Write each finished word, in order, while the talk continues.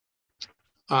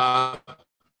Uh,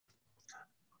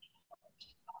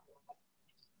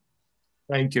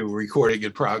 Thank you. Recording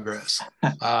in progress.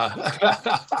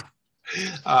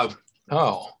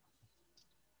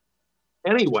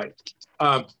 Anyway,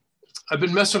 I've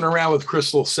been messing around with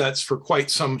crystal sets for quite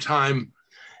some time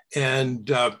and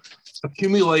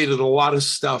accumulated a lot of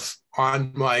stuff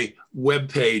on my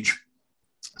webpage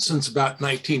since about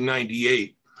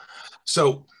 1998.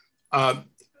 So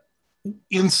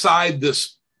inside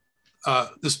this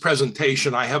this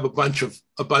presentation, I have a bunch of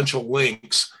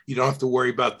links. You don't have to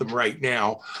worry about them right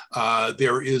now.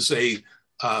 There is a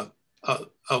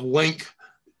link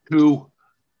to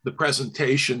the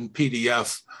presentation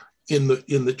PDF in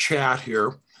the chat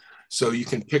here, so you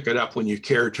can pick it up when you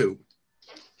care to.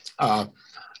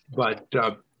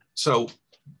 So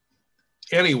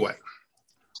anyway,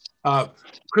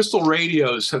 crystal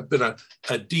radios have been a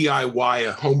DIY,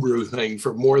 a homebrew thing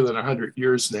for more than 100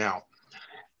 years now.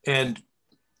 And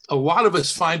a lot of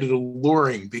us find it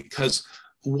alluring because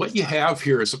what you have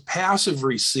here is a passive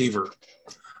receiver.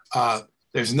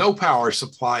 There's no power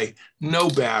supply, no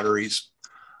batteries.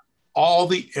 All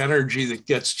the energy that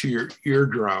gets to your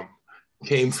eardrum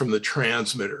came from the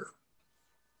transmitter.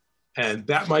 And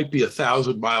that might be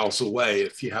 1,000 miles away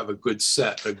if you have a good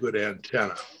set, a good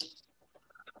antenna.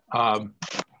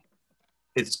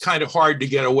 It's kind of hard to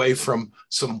get away from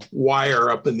some wire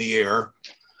up in the air.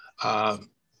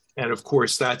 And of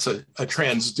course, that's a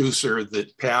transducer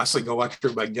that passing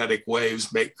electromagnetic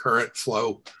waves make current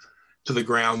flow to the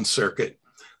ground circuit.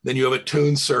 Then you have a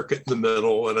tune circuit in the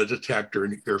middle and a detector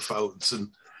and earphones. And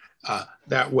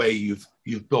that way you've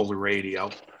built a radio.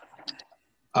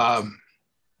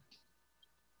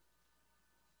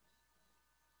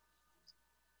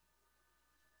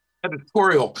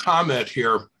 Editorial comment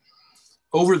here.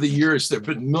 Over the years, there have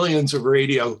been millions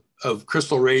of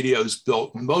crystal radios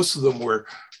built. Most of them were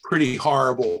pretty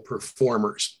horrible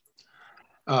performers.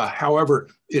 However,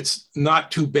 it's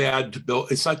not too bad to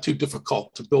build. It's not too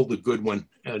difficult to build a good one,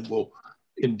 and we'll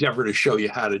endeavor to show you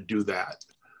how to do that.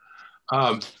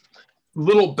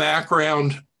 Little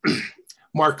background,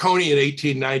 Marconi in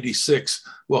 1896,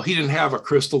 well, he didn't have a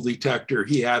crystal detector.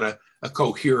 He had a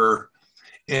coherer,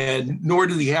 and nor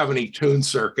did he have any tune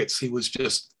circuits. He was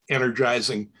just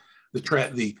energizing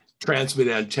the transmit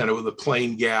antenna with a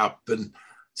plain gap, and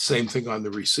same thing on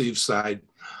the receive side.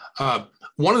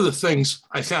 One of the things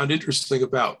I found interesting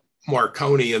about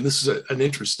Marconi, and this is an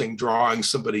interesting drawing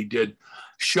somebody did,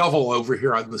 shovel over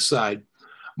here on the side.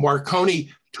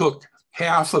 Marconi took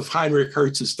half of Heinrich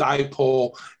Hertz's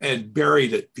dipole and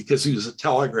buried it because he was a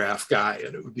telegraph guy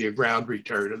and it would be a ground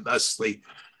return, and thus the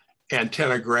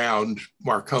antenna ground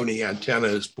Marconi antenna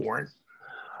is born.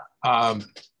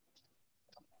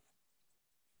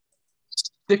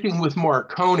 Sticking with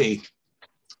Marconi,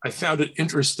 I found it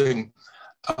interesting.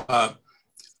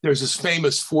 There's this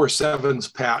famous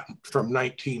 4/7 patent from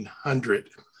 1900.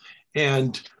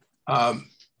 And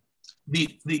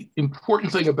the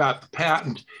important thing about the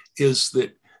patent is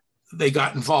that they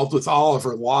got involved with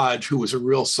Oliver Lodge, who was a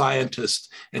real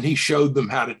scientist, and he showed them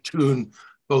how to tune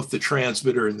both the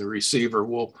transmitter and the receiver.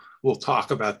 We'll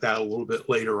talk about that a little bit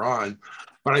later on.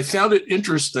 But I found it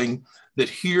interesting that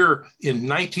here in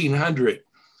 1900,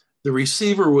 the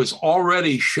receiver was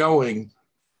already showing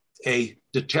a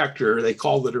detector, they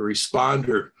called it a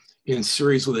responder, in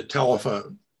series with a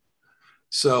telephone.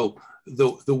 So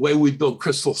the way we build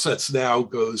crystal sets now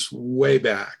goes way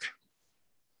back.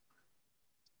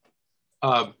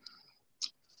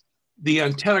 The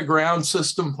antenna ground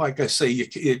system, like I say,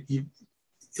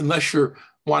 unless you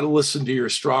want to listen to your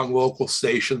strong local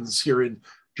stations here in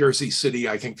Jersey City,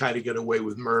 I can kind of get away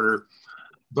with murder.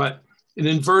 But an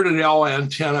inverted L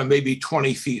antenna, maybe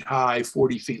 20 feet high,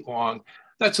 40 feet long,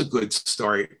 that's a good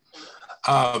start.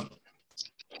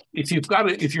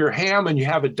 If you're ham and you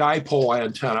have a dipole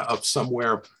antenna up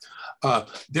somewhere,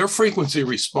 their frequency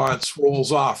response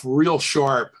rolls off real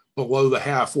sharp below the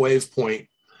half wave point.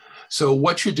 So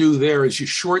what you do there is you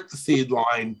short the feed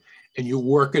line and you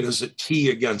work it as a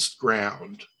T against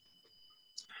ground.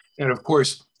 And of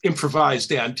course,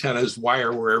 improvised antennas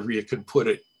wire wherever you can put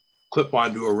it, clip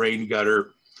onto a rain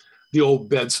gutter, the old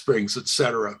bed springs,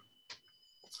 etc.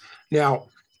 Now,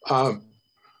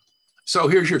 so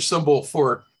here's your symbol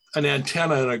for an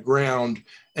antenna and a ground,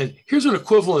 and here's an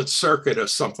equivalent circuit of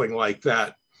something like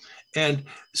that. And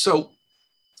so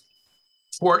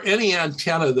for any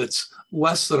antenna that's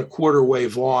less than a quarter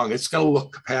wave long, it's going to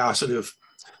look capacitive.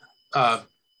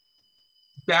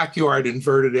 Backyard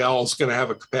inverted L is going to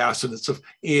have a capacitance of,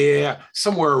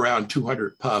 somewhere around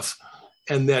 200 puff.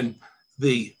 And then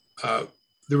the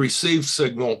received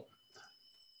signal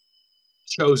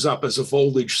shows up as a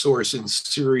voltage source in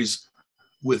series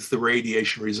with the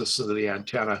radiation resistance of the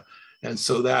antenna. And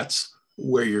so that's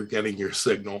where you're getting your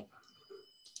signal.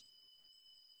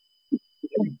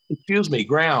 Excuse me,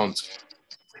 grounds.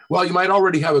 Well, you might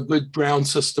already have a good ground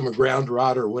system, a ground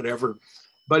rod or whatever,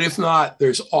 but if not,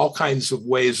 there's all kinds of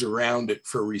ways around it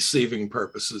for receiving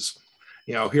purposes.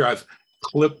 You know, here I've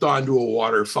clipped onto a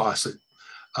water faucet,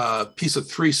 a piece of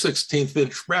 3/16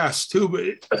 inch brass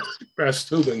tubing,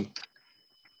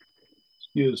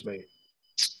 excuse me.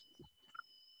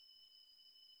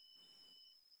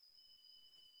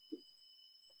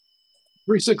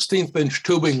 3/16 inch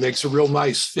tubing makes a real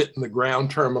nice fit in the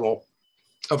ground terminal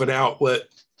of an outlet.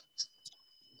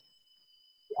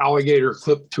 Alligator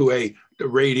clip to a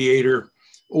radiator,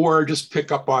 or just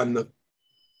pick up on the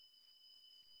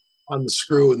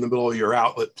screw in the middle of your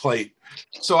outlet plate.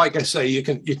 So like I say, you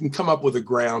can come up with a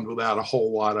ground without a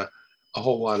whole lot of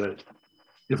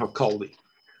difficulty.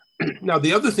 Now,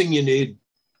 the other thing you need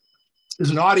is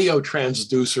an audio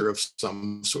transducer of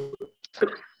some sort,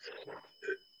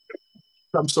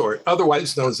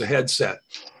 otherwise known as a headset.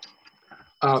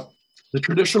 The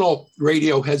traditional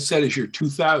radio headset is your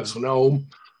 2000 ohm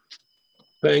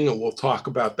thing, and we'll talk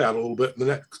about that a little bit in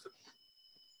the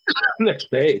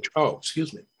next page. Oh,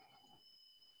 excuse me.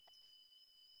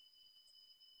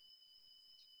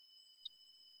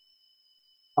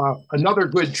 Another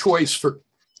good choice for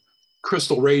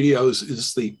crystal radios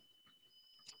is the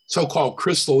so-called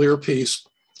crystal earpiece.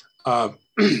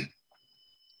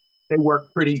 They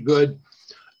work pretty good.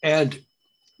 And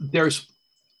there's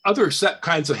other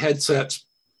kinds of headsets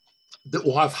that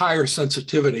will have higher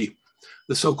sensitivity,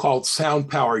 the so-called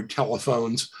sound-powered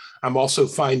telephones. I'm also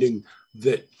finding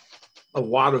that a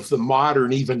lot of the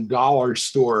modern, even dollar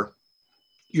store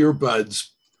earbuds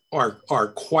are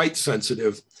quite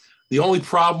sensitive. The only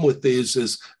problem with these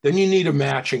is then you need a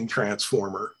matching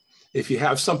transformer. If you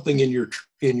have something in your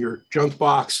junk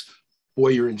box, boy,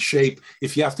 you're in shape.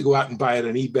 If you have to go out and buy it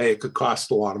on eBay, it could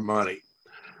cost a lot of money.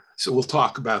 So we'll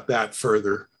talk about that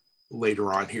further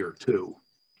later on here too.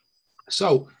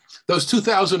 So those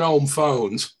 2000 ohm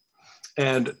phones,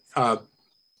 and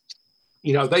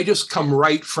you know, they just come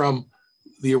right from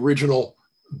the original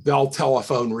Bell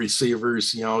telephone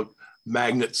receivers, you know,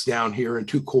 magnets down here and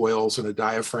two coils and a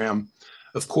diaphragm.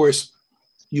 Of course,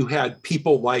 you had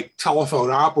people like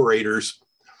telephone operators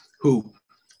who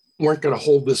weren't going to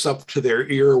hold this up to their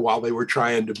ear while they were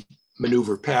trying to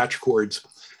maneuver patch cords.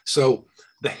 So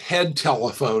the head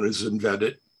telephone is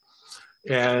invented,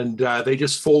 and they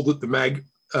just folded the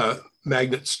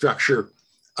magnet structure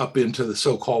up into the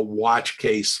so-called watch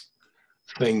case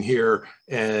thing here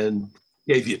and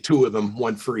gave you two of them,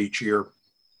 one for each ear.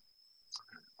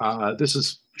 This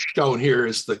is shown here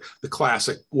as the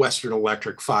classic Western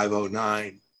Electric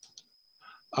 509.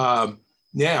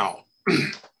 Now,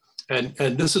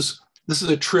 and this is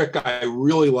a trick I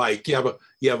really like. You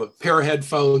have a pair of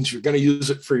headphones. You're going to use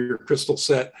it for your crystal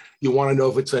set. You want to know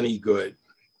if it's any good.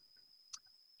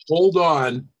 Hold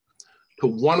on to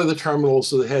one of the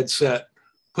terminals of the headset.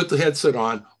 Put the headset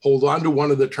on. Hold on to one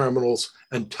of the terminals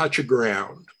and touch a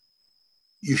ground.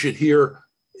 You should hear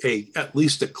at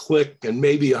least a click and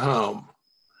maybe a hum.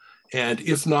 And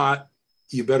if not,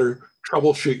 you better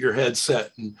troubleshoot your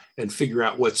headset and figure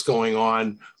out what's going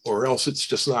on, or else it's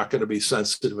just not going to be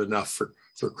sensitive enough for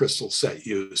crystal set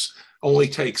use. Only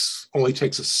takes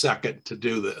a second to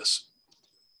do this.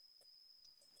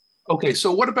 Okay,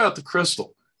 so what about the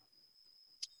crystal?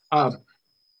 Like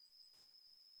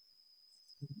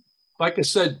I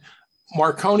said,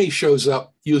 Marconi shows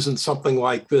up using something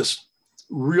like this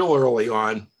real early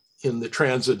on in the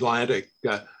transatlantic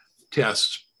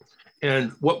tests.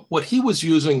 And what he was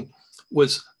using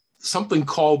was something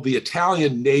called the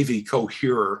Italian Navy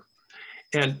coherer.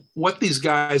 And what these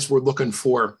guys were looking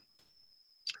for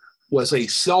was a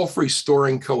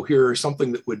self-restoring coherer,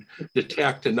 something that would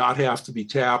detect and not have to be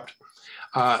tapped.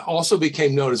 Also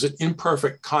became known as an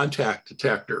imperfect contact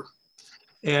detector.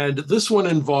 And this one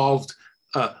involved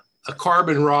a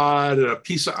carbon rod and a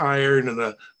piece of iron and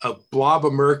a blob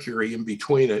of mercury in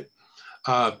between it.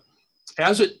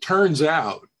 As it turns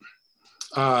out,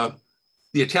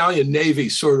 the Italian Navy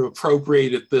sort of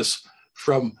appropriated this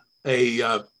from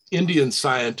a Indian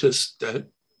scientist,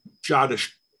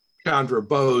 Jagdish Chandra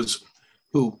Bose,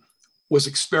 who was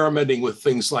experimenting with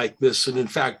things like this. And in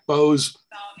fact, Bose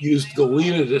used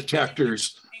galena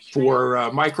detectors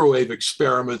for microwave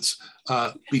experiments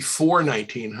before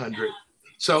 1900.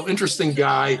 So interesting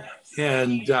guy.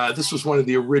 And this was one of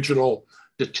the original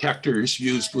detectors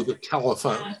used with a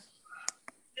telephone.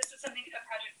 This is something, a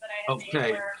project that I have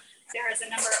made where there is a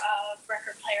number of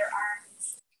record player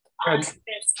arms And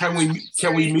can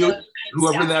we mute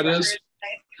whoever that is?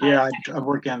 Yeah, I'm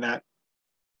working on that.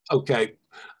 Okay.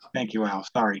 Thank you, Al.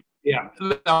 Sorry. Yeah,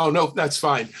 no, that's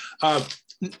fine.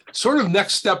 Sort of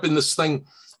next step in this thing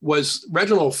was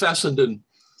Reginald Fessenden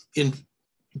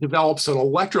develops an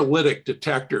electrolytic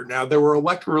detector. Now, there were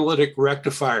electrolytic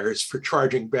rectifiers for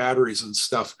charging batteries and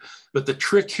stuff, but the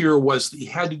trick here was that you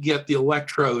had to get the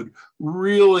electrode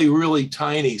really, really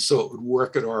tiny so it would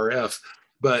work at RF.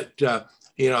 But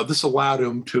this allowed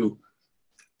him to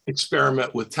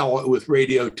experiment with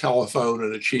radio telephone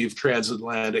and achieve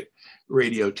transatlantic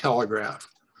radio telegraph.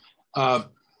 To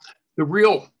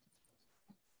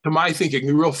my thinking,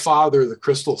 the real father of the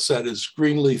crystal set is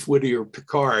Greenleaf Whittier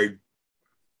Picard.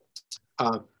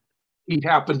 He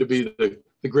happened to be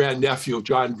the grandnephew of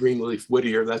John Greenleaf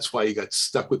Whittier. That's why he got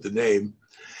stuck with the name.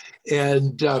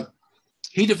 And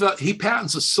he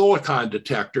patents a silicon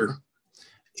detector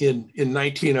in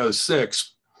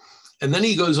 1906. And then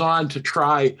he goes on to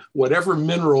try whatever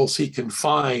minerals he can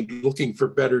find looking for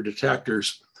better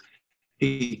detectors.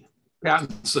 He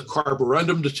patents the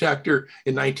carborundum detector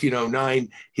in 1909.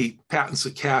 He patents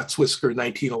the cat's whisker in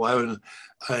 1911.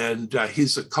 And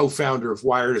he's a co-founder of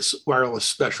Wireless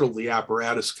Specialty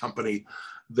Apparatus Company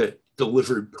that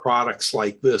delivered products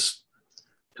like this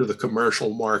to the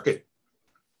commercial market.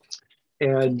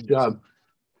 And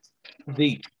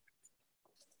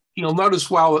you'll notice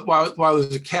while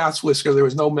there's a cat's whisker, there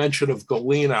was no mention of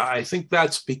galena. I think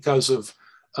that's because of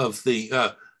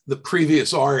the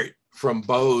previous art from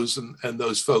Bose and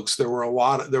those folks. There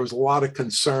was a lot of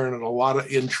concern and a lot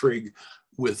of intrigue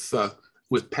with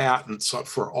patents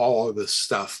for all of this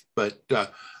stuff. But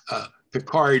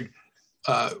Picard,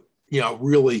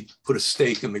 really put a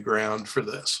stake in the ground for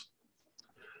this.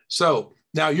 So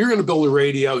now you're going to build a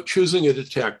radio, choosing a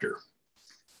detector.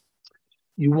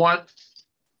 You want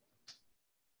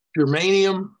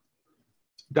germanium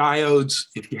diodes.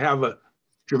 If you have a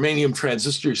germanium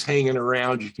transistors hanging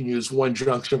around, you can use one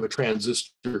junction of a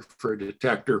transistor for a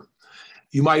detector.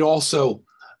 You might also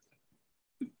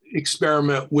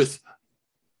experiment with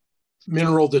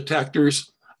mineral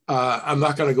detectors. I'm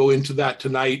not going to go into that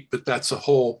tonight, but that's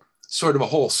sort of a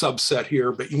whole subset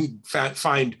here. But you can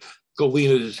find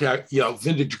galena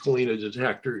vintage galena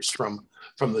detectors from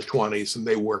the 20s, and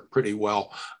they work pretty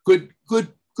well.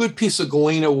 Good piece of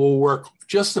galena will work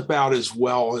just about as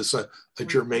well as a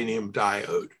germanium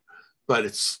diode, but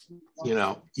it's,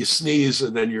 you sneeze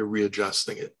and then you're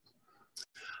readjusting it.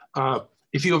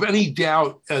 If you have any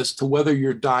doubt as to whether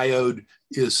your diode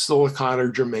is silicon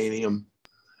or germanium,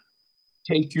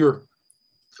 take your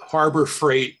Harbor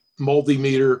Freight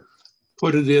multimeter,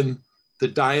 put it in the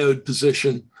diode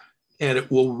position, and it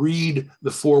will read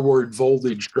the forward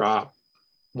voltage drop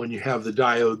when you have the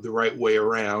diode the right way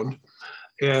around.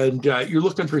 And you're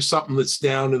looking for something that's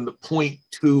down in the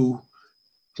 0.2,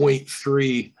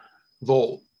 0.3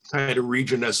 volt kind of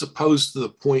region, as opposed to the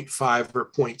 0.5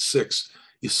 or 0.6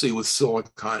 you see with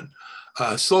silicon.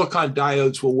 Silicon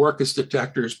diodes will work as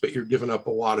detectors, but you're giving up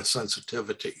a lot of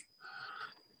sensitivity.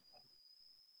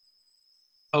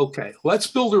 Okay, let's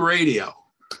build a radio.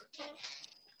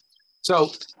 So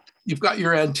you've got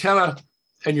your antenna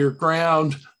and your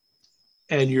ground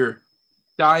and your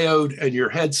diode and your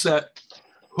headset.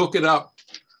 Hook it up.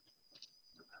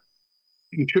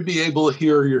 You should be able to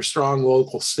hear your strong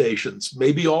local stations,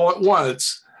 maybe all at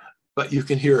once, but you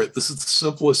can hear it. This is the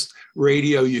simplest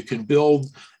radio you can build.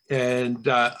 And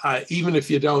even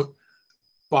if you don't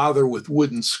bother with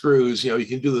wooden screws, you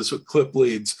can do this with clip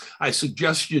leads. I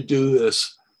suggest you do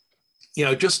this,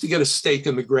 just to get a stake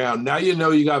in the ground. Now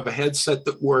you have a headset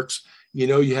that works. You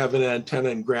have an antenna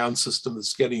and ground system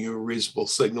that's getting you a reasonable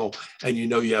signal, and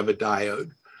you have a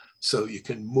diode. So you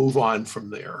can move on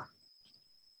from there.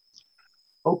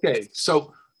 Okay,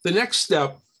 so the next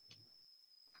step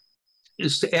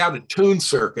is to add a tune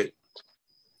circuit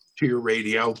to your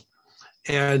radio.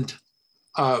 And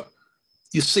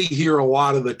you see here a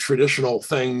lot of the traditional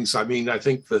things. I mean, I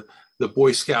think the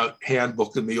Boy Scout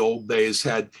handbook in the old days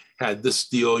had this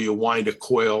deal. You wind a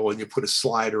coil and you put a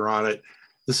slider on it.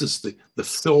 This is the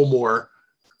Fillmore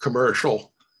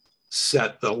commercial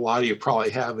set that a lot of you probably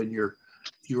have in your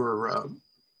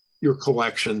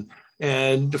collection.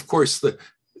 And of course,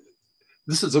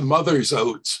 this is a Mother's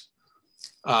Oats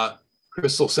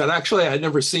crystal set. Actually, I'd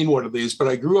never seen one of these, but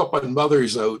I grew up on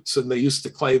Mother's Oats, and they used to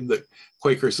claim that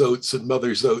Quaker's Oats and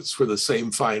Mother's Oats were the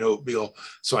same fine oatmeal.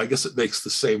 So I guess it makes the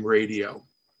same radio.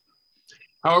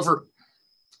 However,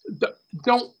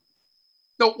 don't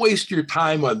waste your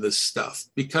time on this stuff,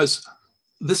 because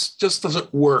this just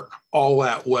doesn't work all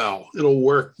that well. It'll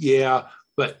work, yeah,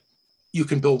 but you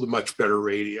can build a much better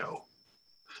radio.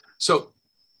 So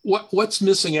what's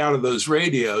missing out of those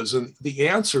radios? And the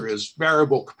answer is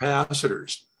variable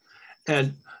capacitors.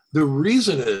 And the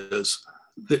reason is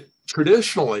that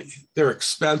traditionally they're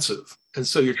expensive. And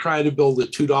so you're trying to build a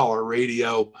 $2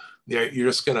 radio. You're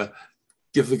just going to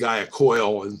give the guy a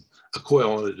coil and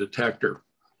a detector.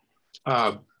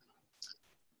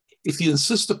 If you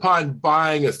insist upon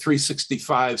buying a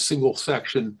 365 single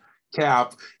section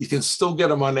cap, you can still get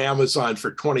them on Amazon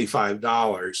for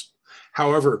 $25.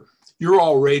 However, you're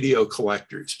all radio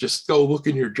collectors. Just go look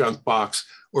in your junk box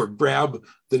or grab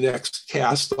the next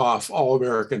cast off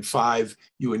All-American 5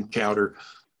 you encounter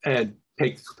and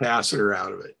take the capacitor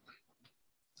out of it.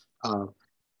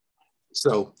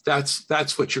 So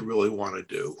that's what you really want to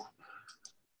do.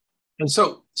 And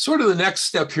so sort of the next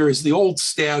step here is the old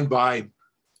standby.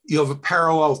 You have a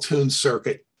parallel tuned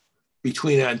circuit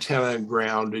between antenna and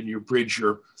ground, and you bridge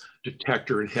your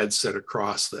detector and headset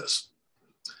across this.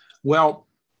 Well,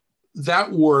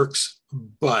 that works,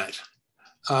 but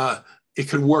it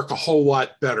could work a whole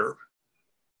lot better.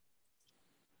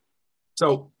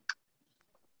 So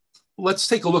let's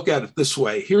take a look at it this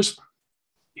way. Here's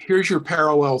your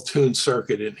parallel tuned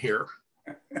circuit in here.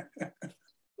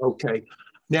 Okay,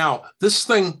 now this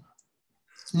thing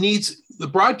needs, the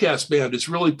broadcast band is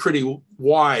really pretty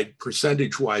wide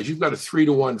percentage-wise. You've got a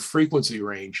 3-to-1 frequency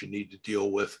range you need to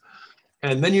deal with.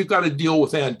 And then you've got to deal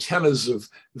with antennas of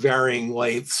varying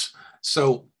lengths.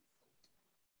 So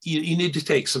you need to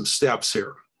take some steps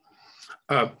here.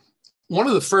 One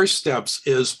of the first steps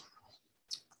is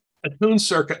a tuned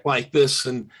circuit like this,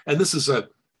 and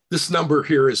this number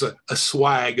here is a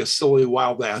swag, a silly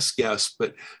wild ass guess,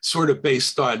 but sort of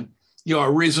based on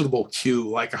a reasonable Q,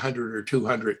 like 100 or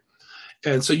 200.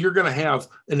 And so you're going to have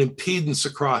an impedance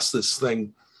across this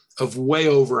thing of way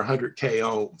over 100K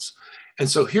ohms. And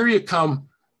so here you come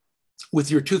with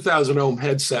your 2000 ohm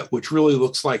headset, which really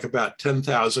looks like about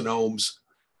 10,000 ohms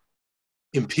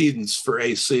impedance for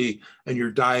AC, and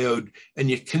your diode, and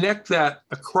you connect that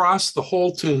across the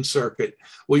whole tuned circuit.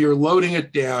 Well, you're loading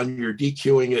it down, you're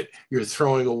DQing it, you're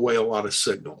throwing away a lot of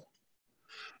signal.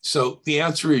 So the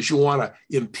answer is you want to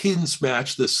impedance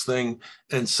match this thing.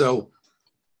 And so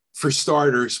for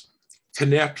starters,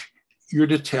 connect your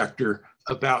detector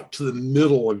about to the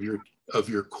middle of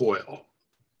your coil.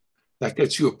 That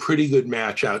gets you a pretty good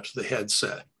match out to the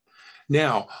headset.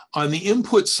 Now, on the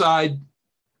input side,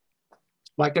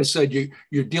 like I said,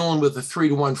 you're dealing with a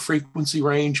 3-to-1 frequency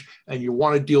range, and you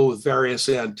want to deal with various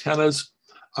antennas.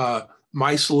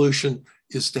 My solution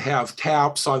is to have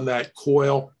taps on that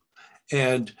coil.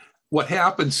 And what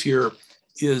happens here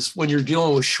is when you're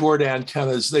dealing with short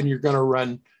antennas, then you're going to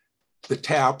run the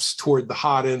taps toward the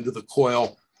hot end of the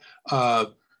coil.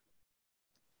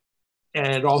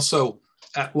 And also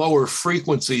at lower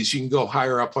frequencies, you can go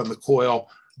higher up on the coil.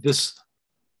 This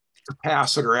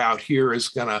capacitor out here is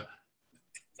going to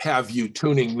have you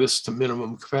tuning this to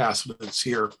minimum capacitance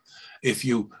here. If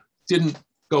you didn't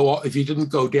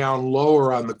go down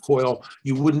lower on the coil,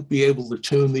 you wouldn't be able to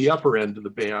tune the upper end of the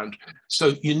band.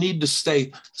 So you need to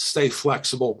stay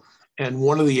flexible. And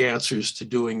one of the answers to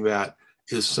doing that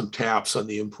is some taps on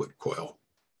the input coil.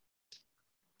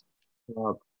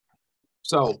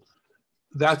 So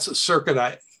that's a circuit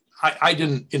I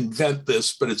didn't invent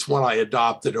this, but it's one I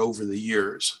adopted over the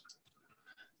years.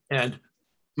 And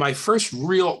my first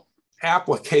real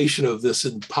application of this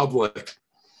in public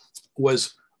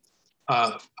was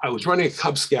I was running a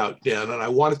Cub Scout den, and I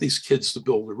wanted these kids to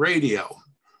build a radio.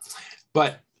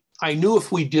 But I knew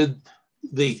if we did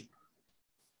the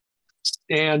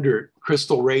standard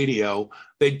crystal radio,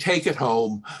 they'd take it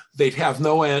home, they'd have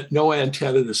no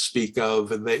antenna to speak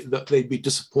of, and they'd be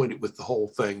disappointed with the whole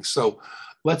thing. So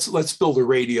let's build a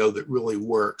radio that really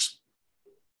works.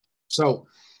 So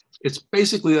it's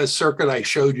basically a circuit I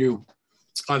showed you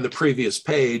on the previous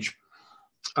page.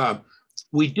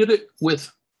 We did it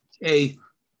with a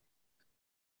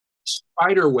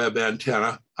spider web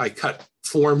antenna. I cut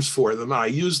forms for them. I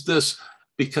used this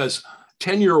because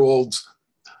 10-year-olds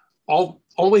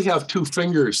only have 2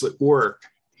 fingers that work.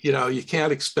 You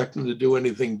can't expect them to do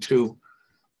anything too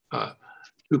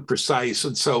precise.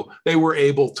 And so they were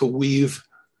able to weave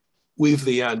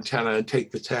the antenna and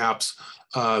take the taps.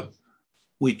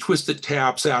 We twisted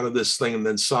taps out of this thing and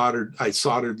then I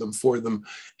soldered them for them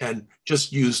and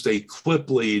just used a clip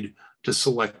lead to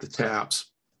select the taps.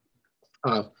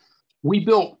 We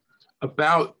built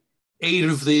about 8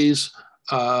 of these.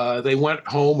 They went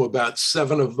home, about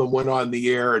 7 of them went on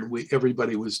the air, and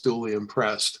everybody was duly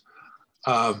impressed.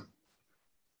 I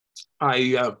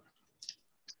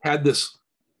had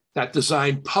that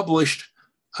design published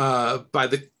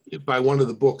by one of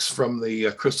the books from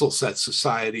the Crystal Set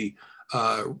Society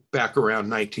back around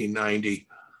 1990.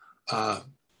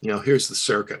 Here's the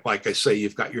circuit. Like I say,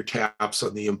 you've got your taps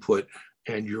on the input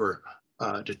and your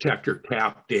detector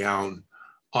tap down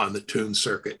on the tune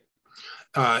circuit.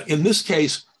 In this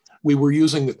case, we were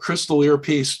using the crystal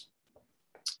earpiece.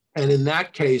 And in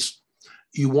that case,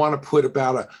 you want to put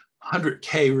about a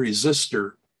 100K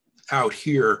resistor out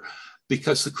here,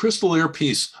 because the crystal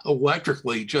earpiece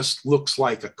electrically just looks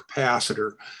like a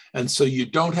capacitor. And so you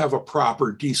don't have a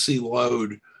proper DC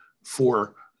load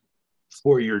for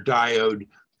your diode,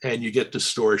 and you get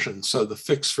distortion. So the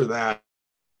fix for that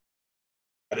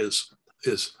is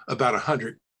about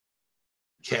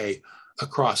 100K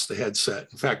across the headset.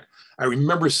 In fact, I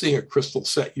remember seeing a crystal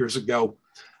set years ago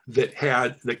that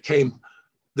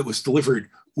was delivered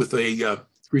with a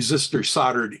resistor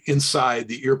soldered inside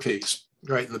the earpiece,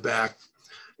 right in the back,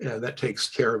 and that takes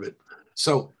care of it.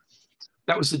 So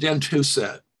that was the Den 2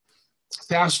 set.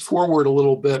 Fast forward a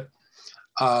little bit,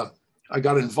 I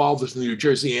got involved with the New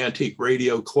Jersey Antique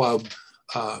Radio Club,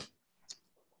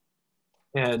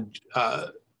 and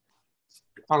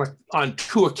on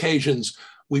 2 occasions,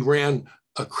 we ran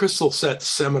a crystal set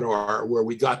seminar where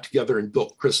we got together and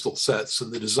built crystal sets,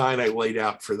 and the design I laid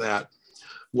out for that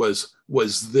was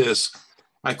this.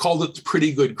 I called it the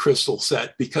Pretty Good Crystal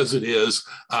Set because it is.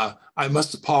 I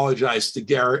must apologize to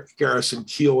Garrison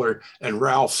Keeler and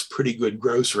Ralph's Pretty Good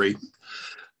Grocery.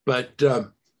 But,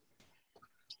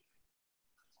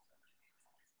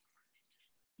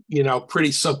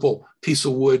 pretty simple piece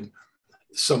of wood,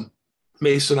 some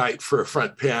masonite for a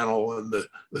front panel, and the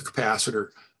capacitor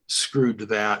screwed to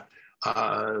that.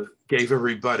 Gave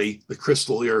everybody the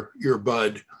crystal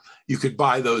earbud. You could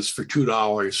buy those for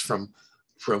 $2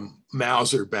 from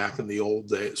Mauser back in the old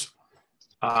days.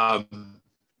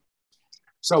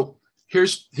 So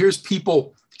here's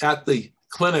people at the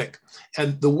clinic.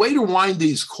 And the way to wind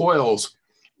these coils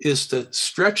is to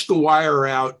stretch the wire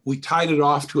out. We tied it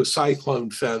off to a cyclone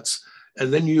fence,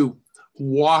 and then you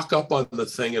walk up on the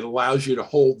thing. It allows you to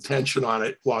hold tension on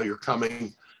it while you're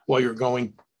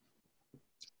going.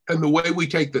 And the way we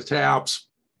take the taps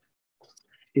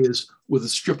is with a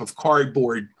strip of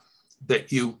cardboard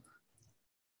that you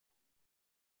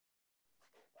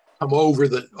come over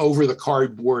the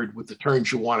cardboard with the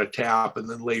turns you want to tap, and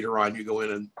then later on you go in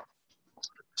and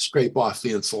scrape off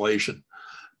the insulation.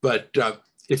 But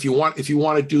if you want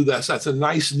to do this, that's a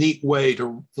nice, neat way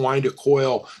to wind a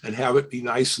coil and have it be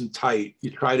nice and tight. You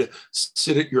try to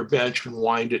sit at your bench and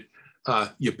wind it.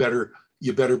 You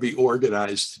better be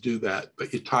organized to do that.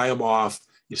 But you tie them off,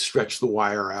 you stretch the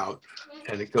wire out,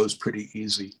 and it goes pretty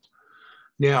easy.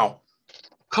 Now,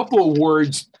 a couple of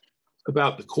words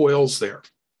about the coils there.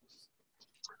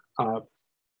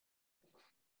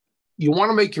 You want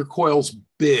to make your coils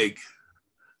big,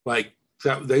 like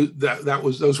that.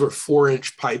 Those were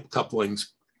 4-inch pipe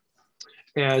couplings,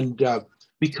 and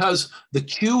because the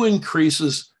Q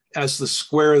increases as the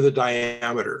square of the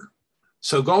diameter.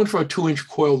 So going from a 2-inch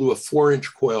coil to a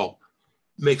 4-inch coil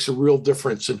makes a real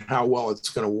difference in how well it's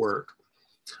going to work.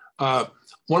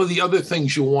 One of the other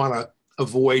things you want to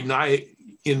avoid, and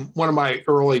in one of my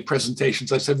early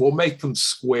presentations, I said, well, make them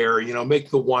square,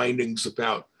 make the windings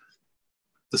about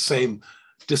the same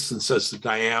distance as the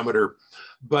diameter.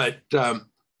 But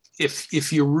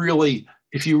if you really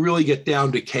get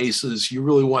down to cases, you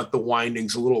really want the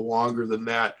windings a little longer than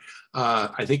that.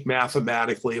 I think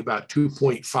mathematically about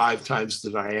 2.5 times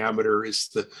the diameter is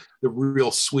the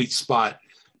real sweet spot.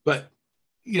 But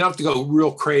you don't have to go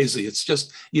real crazy. It's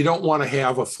just, you don't want to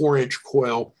have a 4-inch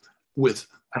coil with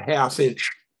a 1/2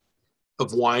 inch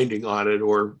of winding on it,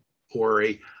 or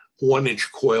a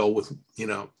 1-inch coil with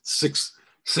 6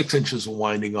 inches of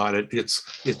winding on it.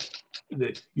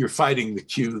 You're fighting the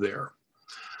Q there.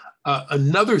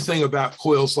 Another thing about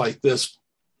coils like this,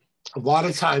 a lot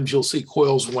of times you'll see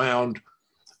coils wound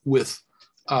with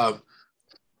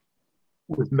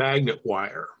magnet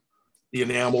wire, the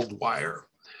enameled wire.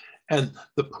 And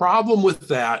the problem with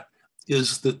that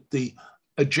is that the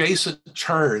adjacent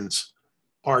turns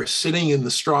are sitting in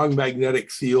the strong magnetic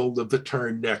field of the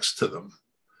turn next to them.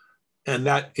 And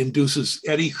that induces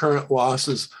eddy current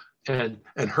losses and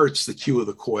hurts the Q of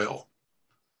the coil.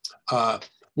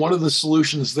 One of the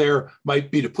solutions there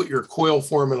might be to put your coil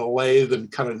form in a lathe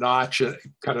and cut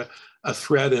a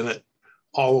thread in it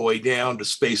all the way down to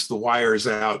space the wires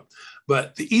out.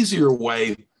 But the easier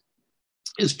way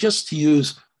is just to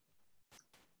use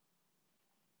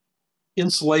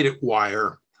insulated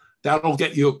wire. That'll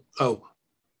get you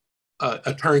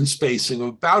a turn spacing of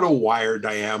about a wire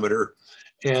diameter,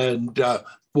 and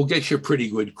will get you a pretty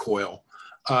good coil.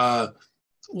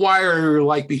 Wire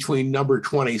like between number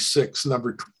 26,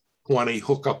 number 20,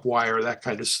 hookup wire, that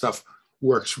kind of stuff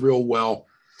works real well.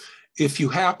 If you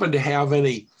happen to have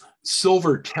any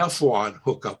silver Teflon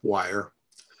hookup wire,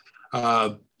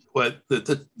 but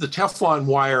the Teflon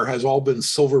wire has all been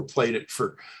silver plated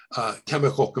for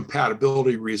chemical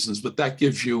compatibility reasons, but that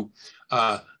gives you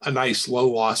a nice low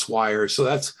loss wire. So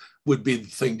that's would be the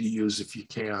thing to use if you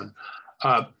can.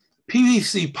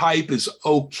 PVC pipe is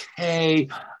okay.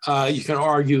 You can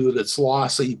argue that it's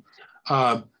lossy.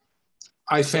 I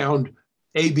found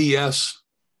ABS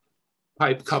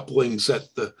pipe couplings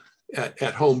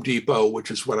at Home Depot,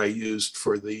 which is what I used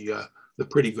for the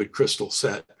Pretty Good Crystal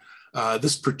set.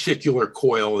 This particular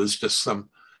coil is just some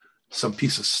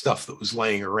piece of stuff that was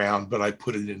laying around, but I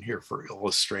put it in here for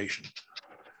illustration.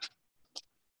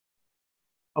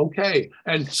 Okay,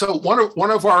 and so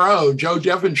one of our own, Joe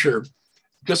Devonshire,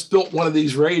 just built one of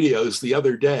these radios the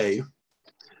other day,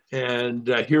 and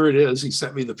here it is. He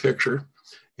sent me the picture.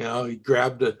 You know, he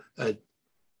grabbed a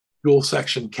dual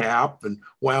section cap and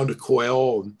wound a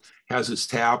coil and has his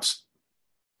taps.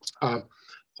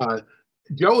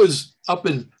 Joe is up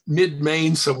in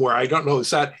mid-Maine somewhere. I don't know,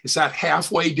 is that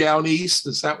halfway down east?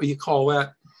 Is that what you call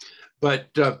that? But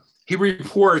he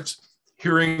reports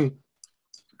hearing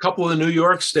a couple of the New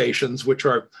York stations, which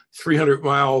are 300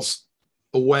 miles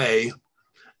away,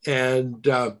 and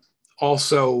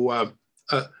also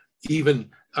even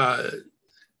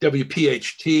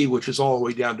WPHT, which is all the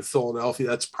way down to Philadelphia.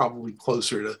 That's probably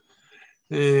closer to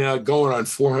going on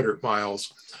 400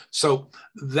 miles. So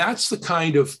that's the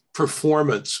kind of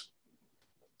performance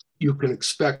you can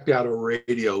expect out of a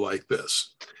radio like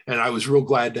this. And I was real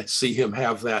glad to see him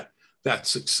have that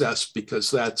success,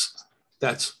 because that's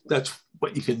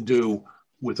what you can do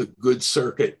with a good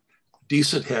circuit,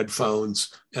 decent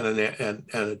headphones, and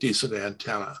a decent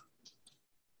antenna.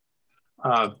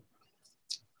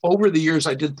 Over the years,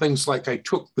 I did things like I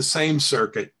took the same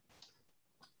circuit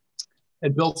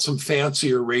and built some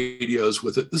fancier radios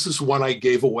with it. This is one I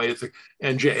gave away at the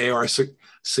NJARC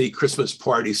Christmas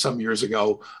party some years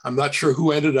ago. I'm not sure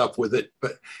who ended up with it,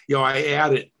 but I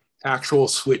added actual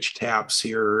switch taps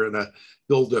here and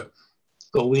built a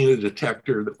Galena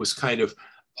detector that was kind of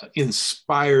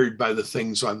inspired by the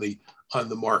things on the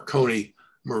Marconi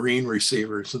marine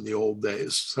receivers in the old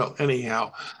days. So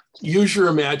anyhow, use your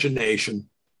imagination.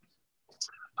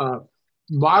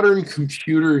 Modern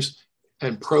computers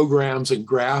and programs and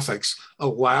graphics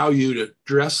allow you to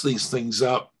dress these things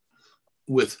up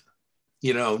with,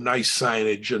 nice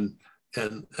signage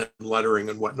and lettering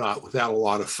and whatnot without a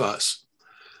lot of fuss.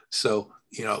 So,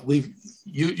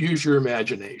 use your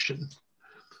imagination.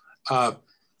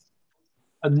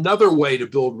 Another way to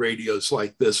build radios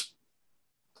like this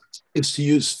is to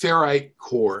use ferrite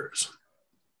cores.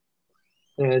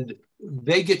 And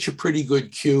they get you pretty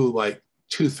good Q, like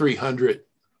 200-300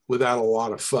 without a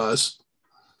lot of fuss.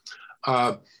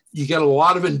 You get a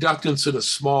lot of inductance in a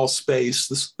small space.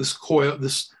 This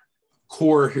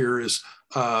core here is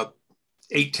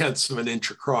 0.8 of an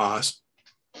inch across.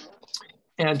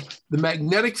 And the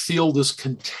magnetic field is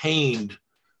contained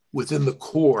within the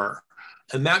core.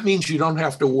 And that means you don't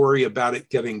have to worry about it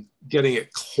getting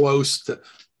it close to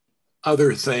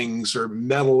other things or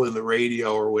metal in the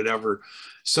radio or whatever.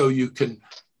 So you can,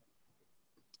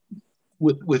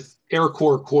 with air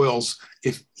core coils,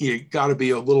 if you got to be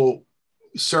a little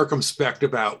circumspect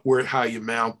about how you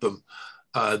mount them,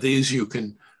 these you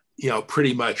can,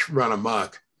 pretty much run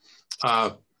amok.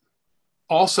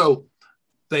 Also,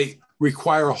 they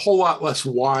require a whole lot less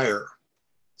wire.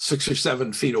 6 or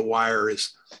 7 feet of wire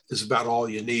is about all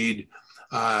you need.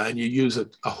 And you use a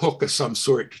hook of some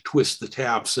sort to twist the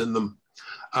taps in them.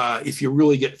 If you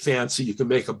really get fancy, you can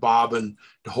make a bobbin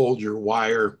to hold your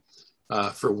wire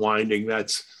for winding.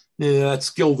 That's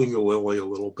gilding the lily a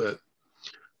little bit.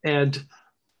 And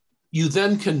you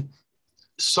then can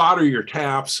solder your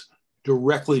taps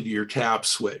directly to your tap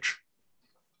switch.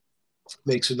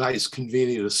 Makes a nice,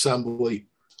 convenient assembly.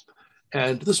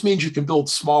 And this means you can build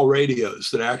small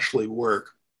radios that actually work.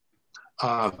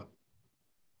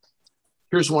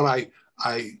 Here's one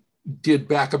I did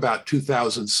back about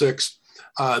 2006.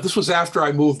 This was after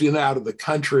I moved in out of the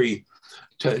country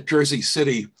to Jersey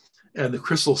City, and the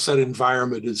crystal set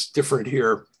environment is different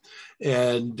here.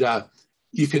 And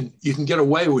you can get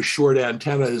away with short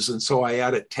antennas, and so I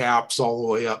added taps all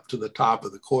the way up to the top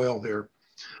of the coil here.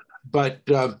 But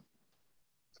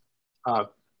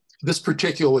this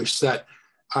particular set,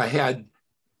 I'd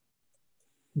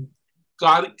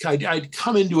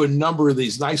come into a number of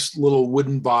these nice little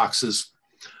wooden boxes.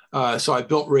 So I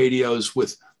built radios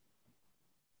with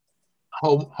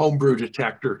homebrew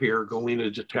detector here, Galena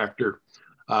detector,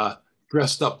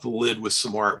 dressed up the lid with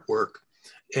some artwork.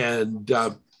 And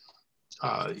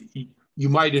you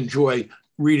might enjoy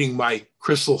reading my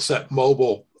Crystal Set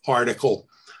Mobile article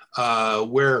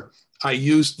where I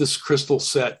used this crystal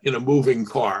set in a moving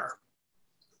car.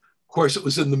 Of course, it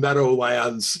was in the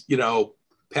Meadowlands, you know,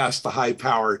 past the high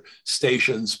power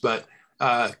stations, but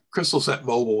Crystal Set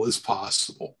Mobile is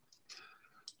possible.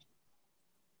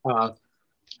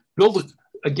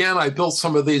 Again, I built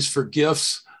some of these for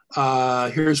gifts.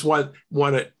 Here's one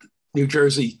at New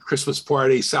Jersey Christmas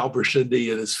party. Sal Brashindi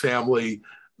and his family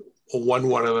won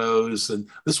one of those. And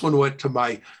this one went to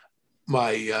my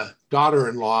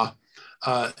daughter-in-law.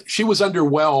 She was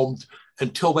underwhelmed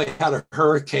until they had a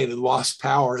hurricane and lost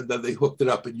power, and then they hooked it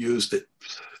up and used it.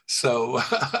 So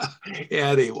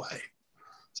anyway,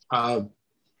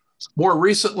 more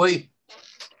recently,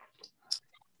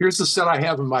 here's the set I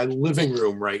have in my living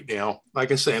room right now.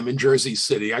 Like I say, I'm in Jersey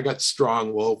City. I got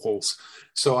strong locals.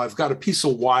 So I've got a piece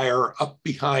of wire up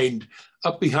behind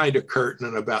a curtain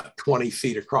and about 20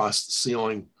 feet across the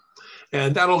ceiling.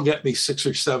 And that'll get me 6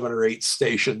 or 7 or 8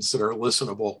 stations that are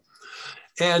listenable.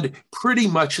 And pretty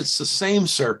much it's the same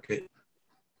circuit,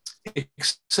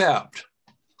 except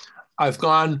I've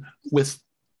gone with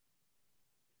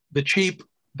the cheap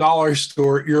dollar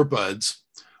store earbuds,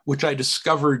 which I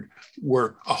discovered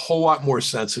were a whole lot more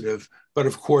sensitive. But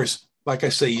of course, like I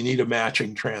say, you need a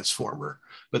matching transformer,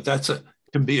 but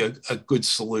can be a good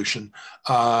solution.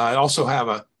 I also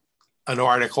have an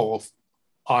article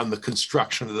on the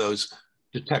construction of those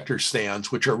detector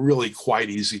stands, which are really quite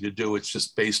easy to do. It's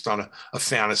just based on a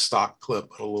fan of stock clip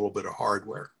and a little bit of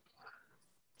hardware.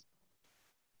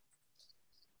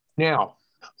 Now,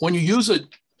 when you use a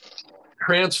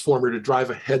transformer to drive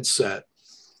a headset,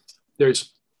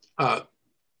 there's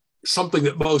something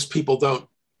that most people don't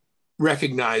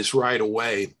recognize right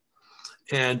away.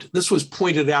 And this was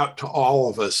pointed out to all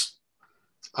of us.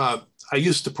 I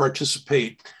used to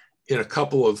participate in a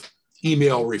couple of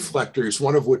email reflectors,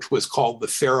 one of which was called the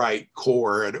Ferrite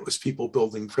Core, and it was people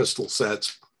building crystal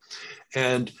sets.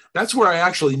 And that's where I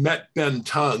actually met Ben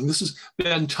Tung. This is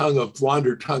Ben Tung of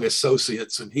Blonder Tung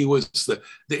Associates, and he was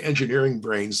the engineering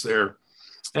brains there.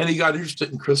 And he got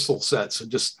interested in crystal sets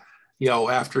and just, you know,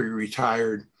 after he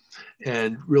retired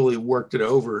and really worked it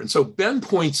over. And so Ben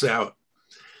points out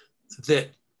that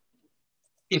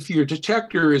if your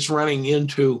detector is running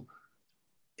into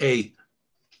a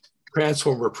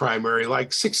transformer primary,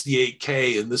 like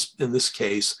 68K in this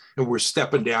case, and we're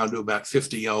stepping down to about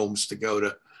 50 ohms to go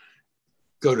to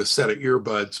a set of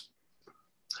earbuds.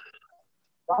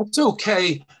 That's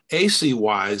okay AC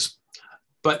wise,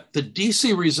 but the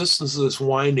DC resistance of this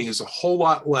winding is a whole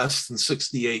lot less than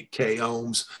 68K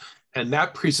ohms, and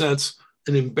that presents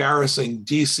an embarrassing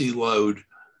DC load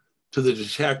to the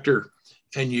detector,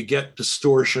 and you get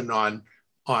distortion on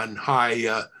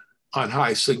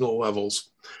high signal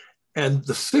levels. And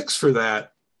the fix for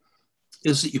that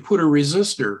is that you put a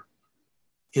resistor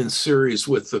in series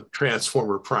with the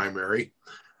transformer primary,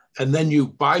 and then you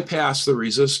bypass the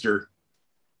resistor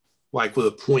like with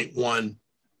a 0.1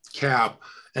 cap.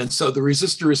 And so the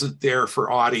resistor isn't there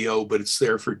for audio, but it's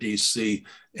there for DC,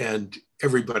 and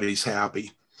everybody's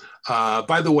happy.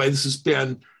 By the way, this has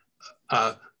been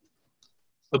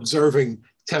observing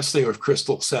testing of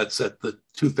crystal sets at the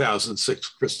 2006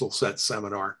 Crystal Set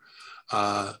Seminar.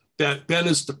 Ben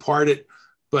has departed,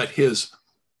 but his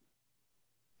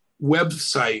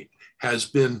website has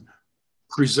been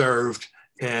preserved,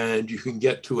 and you can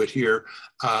get to it here.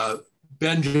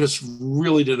 Ben just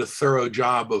really did a thorough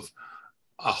job of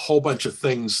a whole bunch of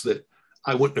things that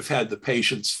I wouldn't have had the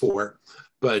patience for.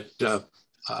 But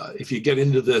if you get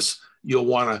into this, you'll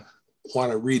want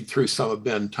to read through some of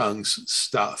Ben Tung's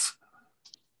stuff.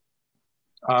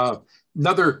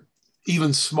 Another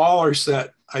even smaller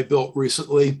set I built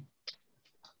recently,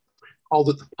 called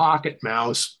it the Pocket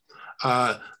Mouse.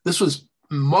 This was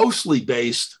mostly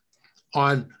based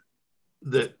on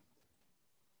the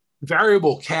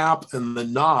variable cap and the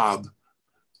knob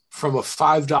from a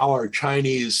 $5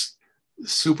 Chinese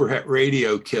superhet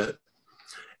radio kit.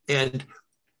 And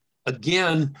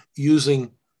again,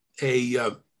 using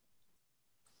a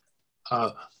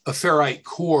ferrite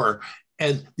core.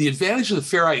 And the advantage of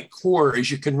the ferrite core is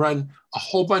you can run a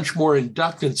whole bunch more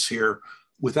inductance here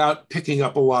without picking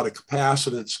up a lot of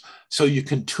capacitance. So you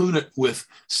can tune it with,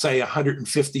 say,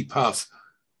 150 puff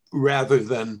rather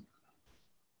than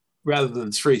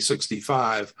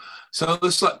 365. So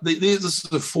this is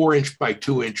a 4-inch by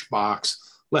 2-inch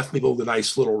box. Left me build a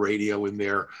nice little radio in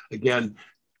there. Again,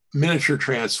 miniature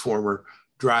transformer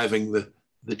driving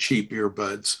the cheap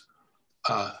earbuds.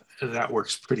 And that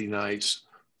works pretty nice.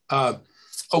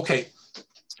 Okay,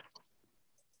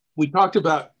 we talked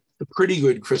about a pretty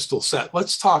good crystal set.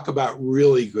 Let's talk about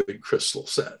really good crystal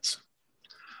sets.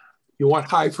 You want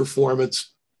high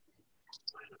performance.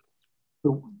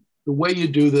 The way you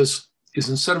do this is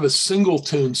instead of a single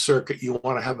tune circuit, you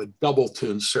want to have a double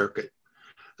tune circuit.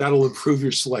 That'll improve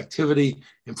your selectivity,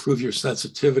 improve your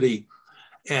sensitivity,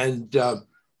 and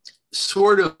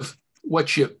sort of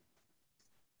what you,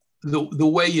 the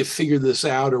way you figured this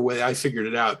out, or the way I figured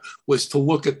it out, was to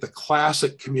look at the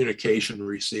classic communication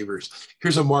receivers.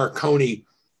 Here's a Marconi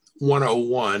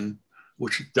 101,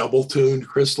 which is double-tuned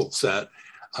crystal set.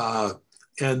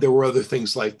 And there were other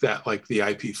things like that, like the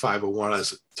IP501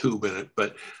 has a tube in it.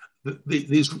 But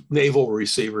these naval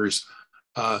receivers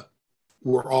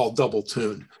were all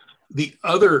double-tuned. The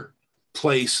other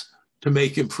place to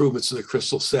make improvements in the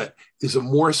crystal set is a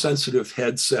more sensitive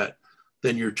headset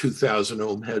than your 2000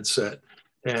 ohm headset.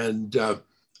 And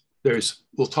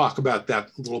we'll talk about that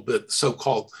a little bit,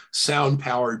 so-called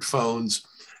sound-powered phones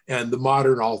and the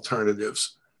modern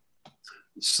alternatives.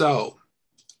 So,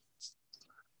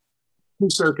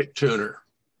 two-circuit tuner.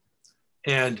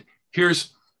 And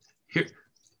here's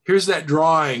that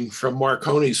drawing from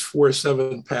Marconi's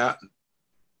 4.7 patent.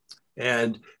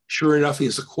 And sure enough, he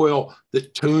has a coil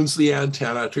that tunes the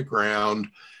antenna to ground,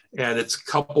 and it's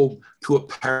coupled to a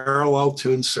parallel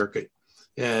tune circuit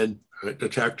and a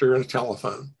detector and a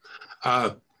telephone.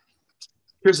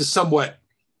 Here's a somewhat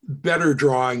better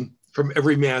drawing from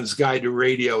Every Man's Guide to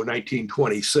Radio,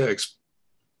 1926.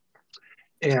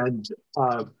 And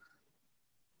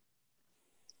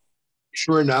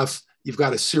sure enough, you've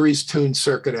got a series tuned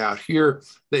circuit out here.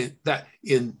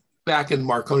 Back in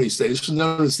Marconi's days, this was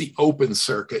known as the open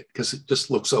circuit because it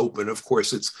just looks open. Of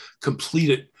course, it's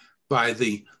completed by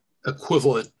the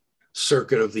equivalent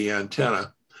circuit of the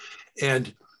antenna.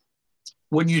 And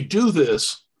when you do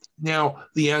this, now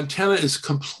the antenna is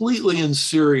completely in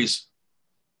series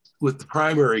with the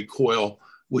primary coil,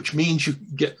 which means you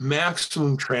get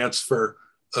maximum transfer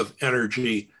of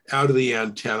energy out of the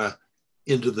antenna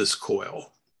into this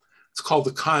coil. It's called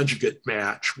the conjugate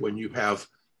match when you have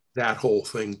that whole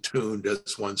thing tuned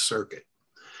as one circuit.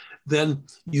 Then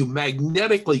you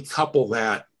magnetically couple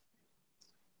that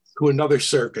to another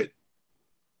circuit,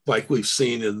 like we've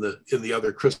seen in the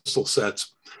other crystal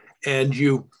sets, and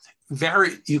you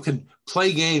can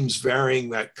play games varying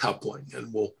that coupling,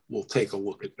 and we'll take a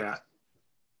look at that.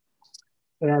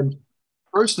 And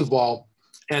first of all,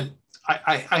 and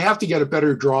I have to get a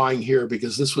better drawing here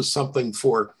because this was something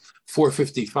for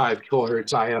 455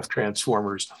 kilohertz IF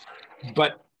transformers,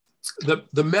 but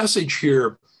the message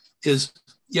here is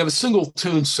you have a single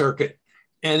tune circuit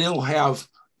and it'll have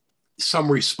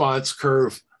some response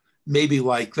curve, maybe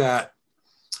like that.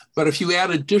 But if you add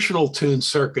additional tune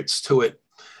circuits to it,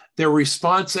 their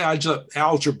response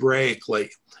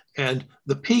algebraically, and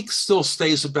the peak still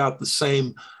stays about the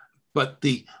same, but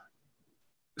the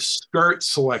skirt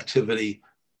selectivity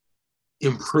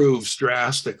improves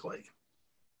drastically.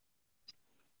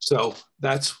 So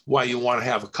that's why you want to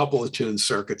have a couple of tuned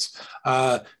circuits.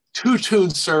 Two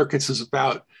tuned circuits is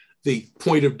about the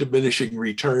point of diminishing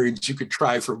returns. You could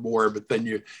try for more, but then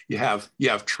you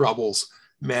have troubles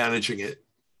managing it.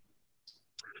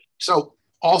 So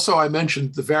also I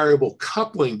mentioned the variable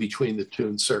coupling between the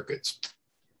tuned circuits.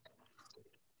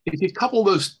 If you couple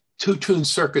those two tuned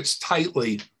circuits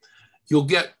tightly, you'll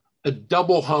get a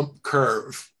double hump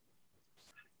curve.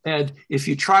 And if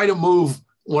you try to move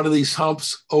one of these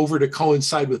humps over to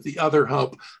coincide with the other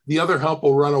hump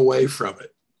will run away from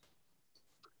it.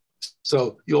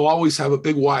 So you'll always have a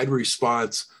big wide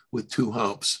response with two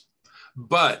humps.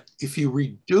 But if you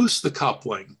reduce the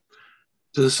coupling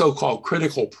to the so-called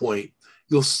critical point,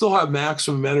 you'll still have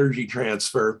maximum energy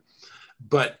transfer,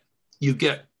 but you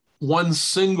get one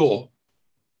single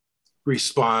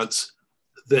response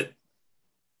that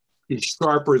is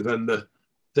sharper than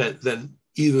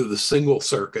either the single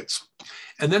circuits.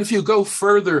 And then if you go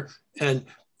further and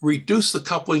reduce the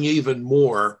coupling even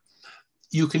more,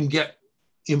 you can get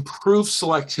improved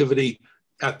selectivity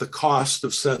at the cost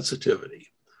of sensitivity.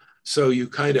 So you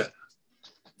kind of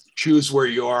choose where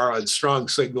you are on strong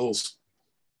signals.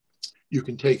 You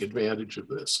can take advantage of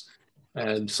this.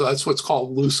 And so that's what's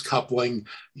called loose coupling.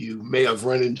 You may have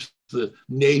run into the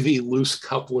Navy loose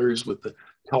couplers with the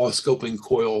telescoping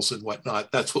coils and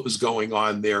whatnot. That's what was going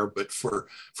on there, but for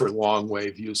long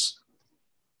wave use.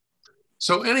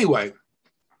 So anyway,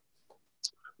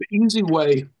 the easy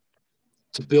way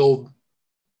to build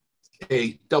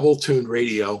a double tuned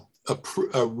radio,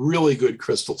 a really good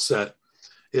crystal set,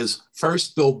 is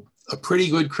first build a pretty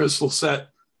good crystal set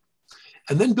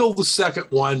and then build the second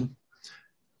one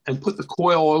and put the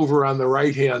coil over on the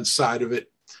right-hand side of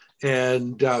it.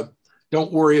 And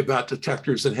don't worry about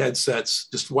detectors and headsets,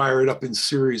 just wire it up in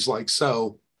series like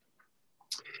so.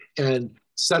 And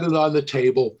set it on the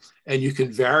table, and you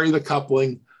can vary the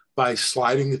coupling by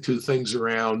sliding the two things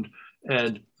around,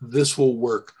 and this will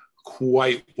work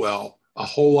quite well, a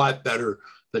whole lot better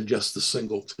than just the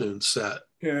single tune set.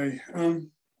 Okay. You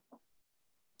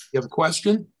have a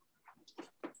question?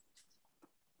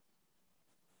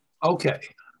 Okay.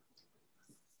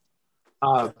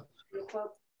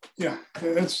 Yeah,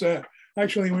 that's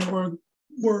actually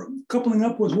we're coupling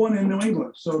up with one in New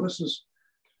England, so this is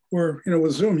where, you know,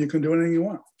 with Zoom you can do anything you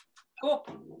want. Cool.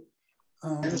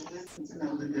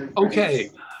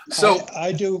 Okay, so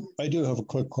I do have a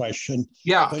quick question.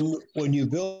 Yeah, When you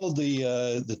build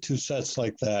the two sets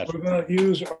like that, We're going to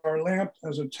use our lamp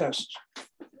as a test.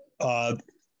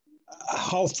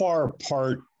 how far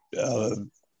apart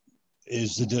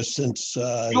is the distance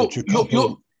that you're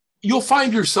coupling? you'll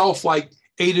find yourself like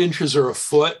 8 inches or a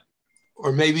foot,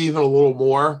 or maybe even a little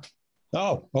more.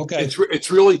 Oh, okay.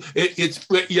 It's really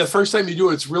yeah. First time you do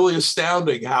it, it's really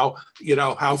astounding how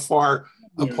far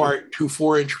apart 2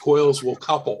 4-inch coils will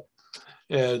couple,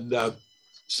 and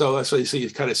so that's why you see you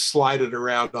kind of slide it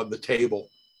around on the table.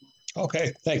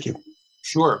 Okay, thank you.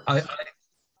 Sure. I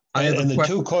have And a the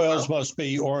two coils must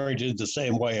be oriented the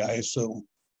same way, I assume.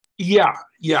 Yeah,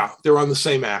 they're on the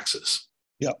same axis.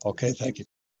 Yeah. Okay. Thank you.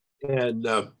 And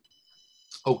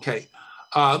okay,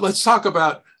 let's talk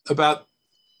about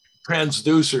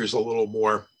transducers a little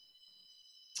more.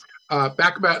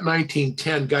 Back about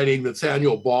 1910, a guy named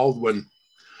Nathaniel Baldwin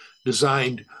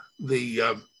designed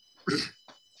an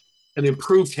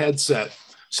improved headset,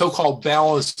 so-called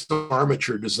balanced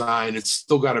armature design. It's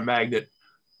still got a magnet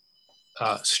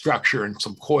structure and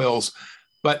some coils,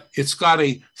 but it's got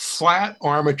a flat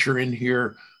armature in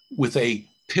here with a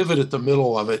pivot at the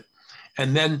middle of it.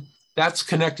 And then that's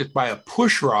connected by a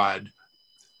push rod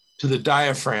to the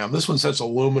diaphragm. This one says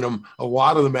aluminum. A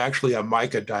lot of them actually have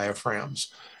mica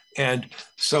diaphragms. And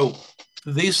so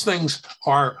these things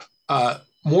are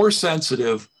more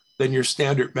sensitive than your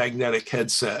standard magnetic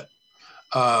headset.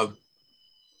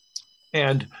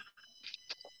 And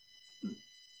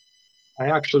I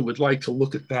actually would like to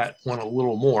look at that one a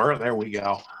little more. There we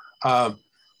go.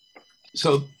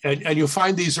 So you'll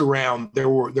find these around. There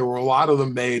were a lot of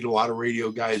them made. A lot of radio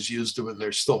guys used them, and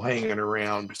they're still hanging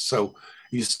around. So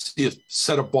you see a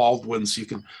set of Baldwins, you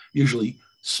can usually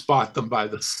spot them by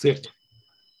the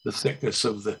thickness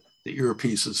of the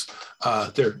earpieces.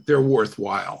 They're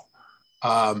worthwhile.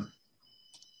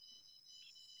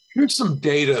 Here's some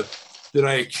data that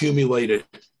I accumulated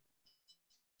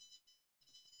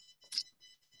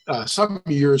some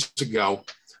years ago.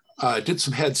 Did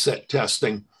some headset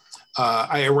testing.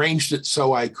 I arranged it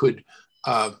so I could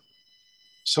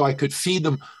feed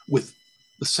them with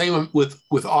the same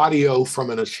with audio from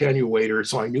an attenuator,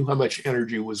 so I knew how much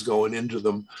energy was going into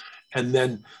them, and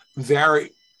then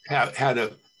had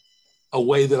a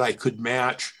way that I could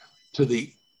match to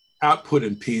the output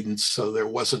impedance, so there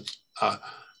wasn't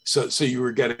so you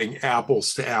were getting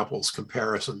apples to apples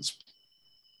comparisons.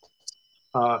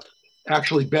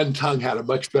 Actually, Ben Tung had a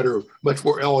much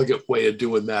more elegant way of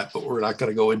doing that, but we're not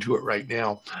going to go into it right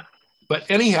now. But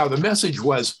anyhow, the message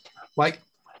was like,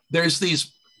 there's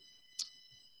these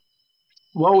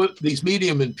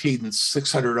medium impedance,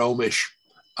 600 ohmish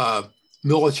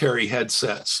military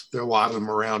headsets. There are a lot of them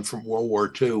around from World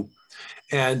War II.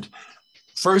 And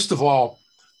first of all,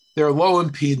 they're low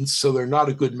impedance, so they're not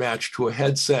a good match to a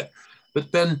headset,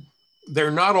 but then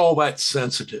they're not all that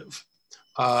sensitive.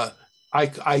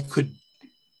 I could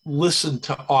listen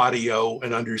to audio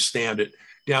and understand it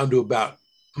down to about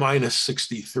minus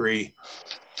 63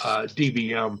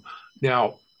 dBm.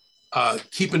 Now,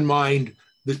 keep in mind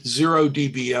that 0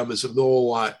 dBm is a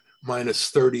milliwatt, minus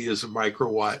 30 is a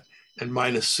microwatt, and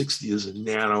minus 60 is a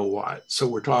nanowatt. So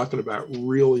we're talking about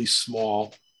really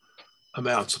small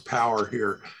amounts of power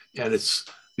here. And it's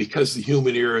because the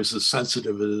human ear is as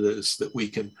sensitive as it is that we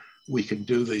can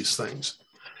do these things.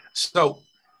 So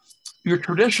your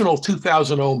traditional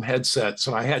 2000 ohm headsets,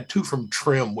 and I had 2 from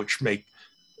Trim, which make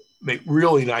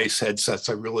really nice headsets.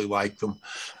 I really like them,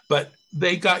 but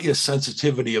they got you a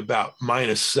sensitivity about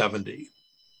minus 70.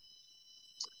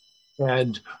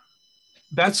 And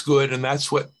that's good. And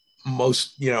that's what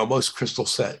most crystal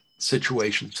set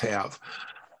situations have.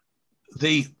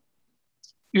 The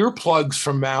earplugs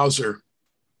from Mauser,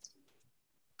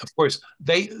 of course,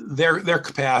 they're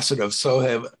capacitive, so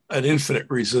have an infinite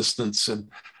resistance and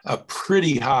a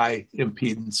pretty high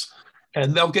impedance,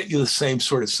 and they'll get you the same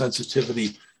sort of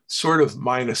sensitivity, sort of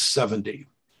minus 70.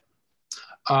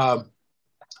 Had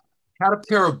a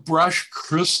pair of brushed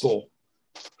crystal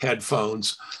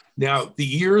headphones. Now,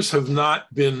 the ears have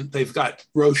not been, they've got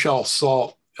Rochelle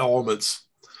salt elements,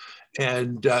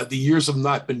 and the years have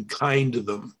not been kind to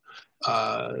them.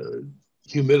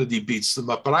 Humidity beats them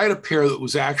up, but I had a pair that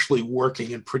was actually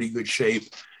working in pretty good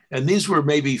shape. And these were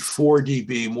maybe 4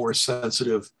 dB more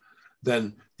sensitive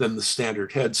than the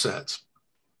standard headsets.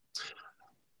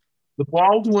 The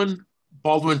Baldwin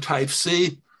Type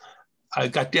C, I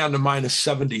got down to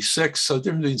 -76. So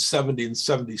difference between 70 and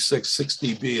 76, 6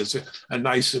 dB is a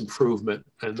nice improvement.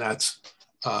 And that's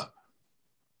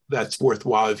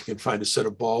worthwhile if you can find a set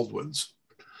of Baldwins.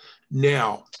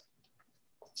 Now,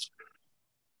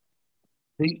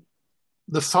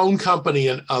 the phone company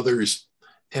and others,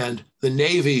 and the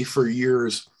Navy for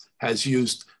years has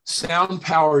used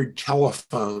sound-powered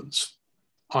telephones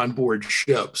on board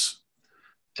ships.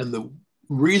 And the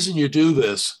reason you do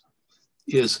this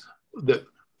is that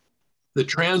the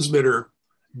transmitter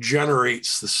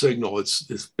generates the signal. It's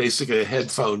basically a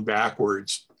headphone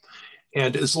backwards.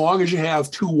 And as long as you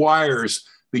have 2 wires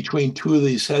between 2 of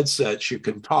these headsets, you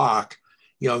can talk,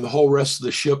 the whole rest of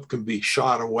the ship can be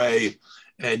shot away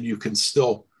and you can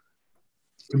still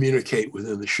communicate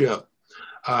within the ship.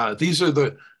 These are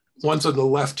the ones on the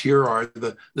left here are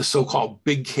the so-called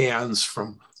big cans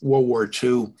from World War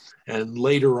II. And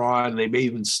later on, they may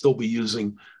even still be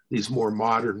using these more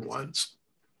modern ones.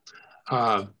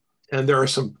 And there are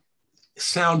some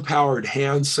sound-powered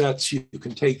handsets. You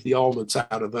can take the elements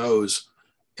out of those,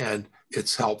 and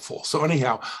it's helpful. So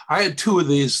anyhow, I had 2 of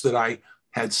these that I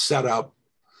had set up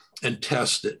and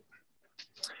tested.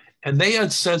 And they had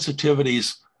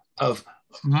sensitivities of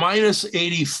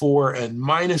 -84 and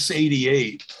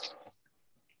 -88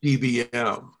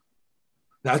 dBm.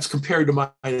 That's compared to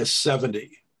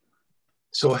 -70.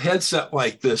 So a headset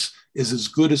like this is as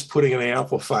good as putting an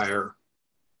amplifier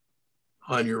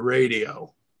on your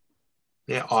radio,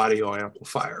 an audio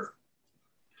amplifier.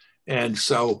 And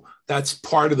so that's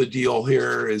part of the deal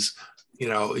here is,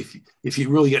 if you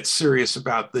really get serious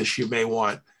about this, you may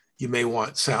want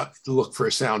sound to look for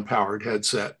a sound-powered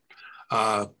headset.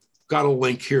 Got a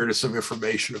link here to some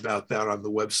information about that on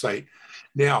the website.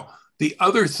 Now, the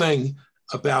other thing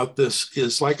about this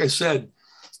is, like I said,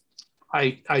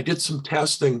 I did some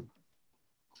testing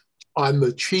on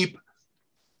the cheap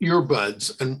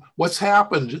earbuds. And what's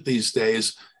happened these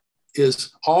days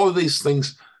is all of these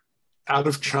things out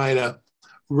of China,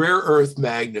 rare earth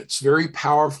magnets, very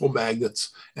powerful magnets,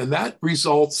 and that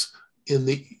results in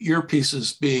the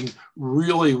earpieces being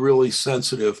really, really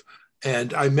sensitive.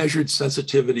 And I measured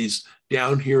sensitivities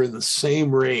down here in the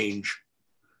same range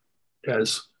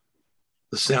as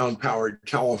the sound-powered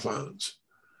telephones.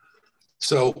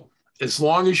 So as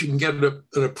long as you can get an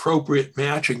appropriate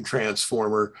matching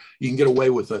transformer, you can get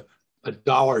away with a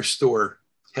dollar store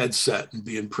headset and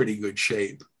be in pretty good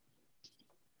shape.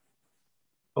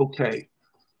 Okay,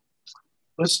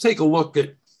 let's take a look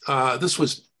at, this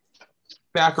was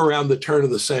back around the turn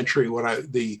of the century when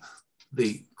the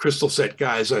Crystal Set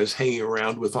guys I was hanging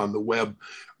around with on the web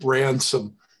ran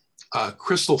some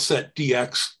Crystal Set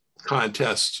DX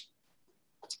contests.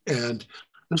 And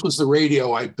this was the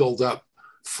radio I built up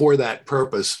for that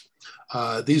purpose.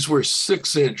 These were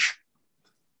 6-inch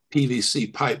PVC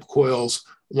pipe coils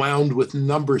wound with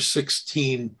number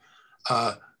 16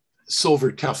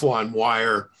 silver Teflon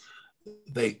wire.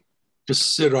 They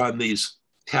just sit on these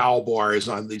towel bars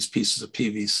on these pieces of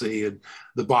PVC, and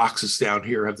the boxes down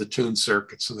here have the tune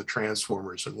circuits and the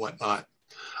transformers and whatnot.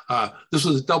 This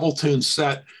was a double tune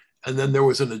set, and then there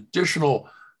was an additional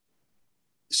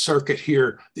circuit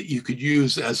here that you could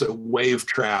use as a wave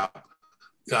trap.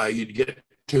 You'd get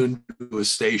tuned to a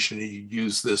station and you'd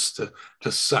use this to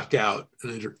suck out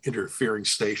an interfering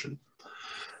station.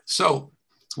 So,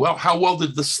 well, how well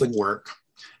did this thing work?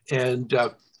 And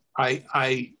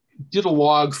I did a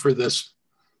log for this.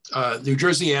 New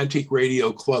Jersey Antique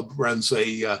Radio Club runs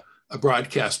a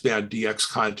broadcast band DX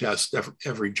contest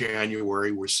every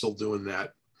January. We're still doing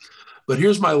that. But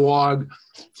here's my log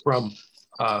from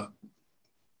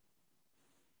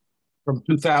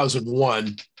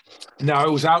 2001. Now I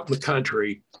was out in the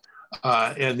country,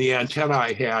 and the antenna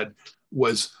I had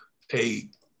was a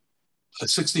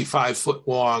 65-foot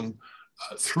long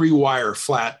 3-wire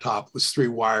flat top with 3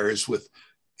 wires with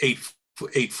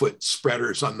 8-foot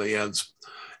spreaders on the ends.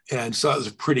 And so it was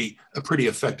a pretty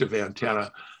effective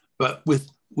antenna. But with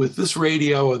this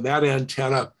radio and that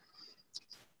antenna,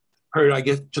 I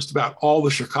get just about all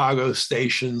the Chicago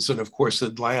stations, and of course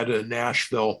Atlanta and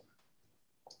Nashville.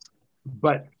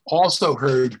 But also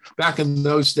heard, back in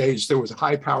those days, there was a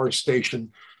high power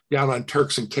station down on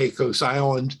Turks and Caicos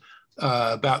Island,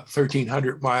 about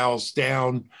 1,300 miles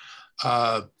down.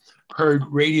 Heard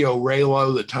Radio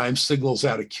Raylo, the time signals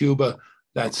out of Cuba.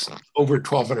 That's over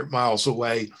 1,200 miles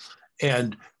away.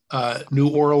 And New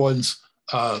Orleans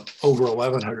over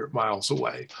 1,100 miles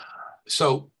away.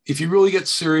 So if you really get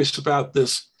serious about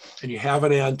this and you have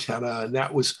an antenna, and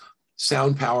that was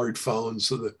sound-powered phones,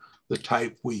 so the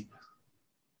type we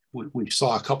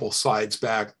saw a couple slides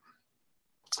back,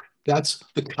 that's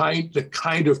the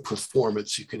kind of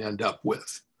performance you can end up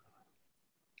with.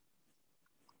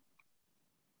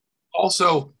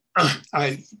 Also,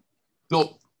 I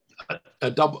built a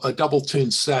double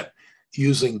tune set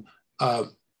using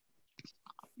the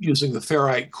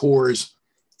ferrite cores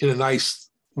in a nice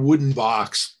wooden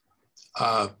box.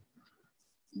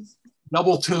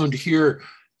 Double tuned here,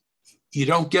 you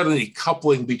don't get any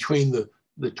coupling between the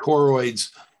toroids.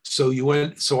 So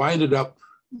I ended up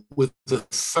with the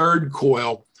third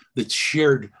coil that's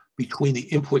shared between the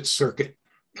input circuit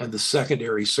and the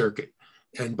secondary circuit.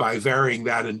 And by varying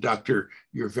that inductor,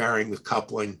 you're varying the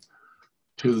coupling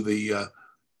to the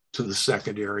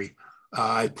secondary.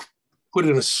 I put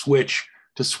in a switch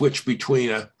to switch between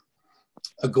a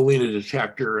galena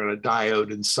detector and a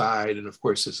diode inside, and of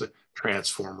course there's a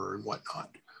transformer and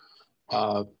whatnot.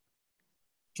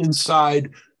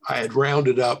 Inside, I had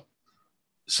rounded up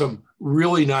some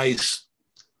really nice,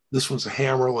 this one's a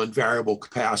Hammerland variable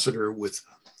capacitor with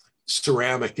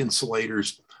ceramic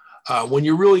insulators. When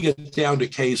you really get down to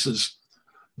cases,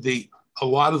 a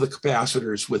lot of the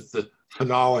capacitors with the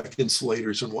phenolic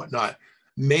insulators and whatnot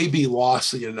may be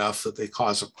lossy enough that they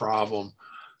cause a problem.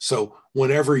 So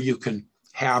whenever you can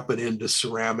happen into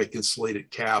ceramic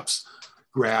insulated caps,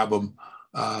 grab them.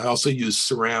 I also use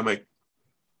ceramic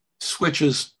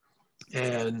switches,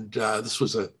 and this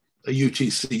was a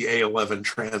UTC A11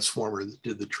 transformer that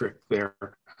did the trick there.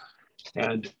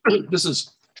 And this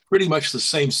is pretty much the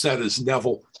same set as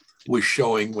Neville was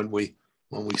showing when we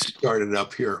started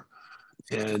up here,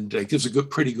 and it gives a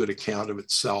pretty good account of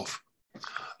itself.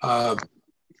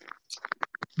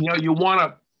 You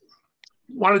want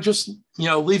to just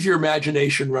leave your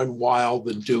imagination run wild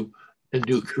and do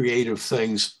creative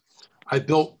things. I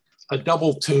built a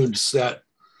double tuned set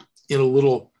in a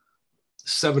little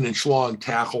 7-inch long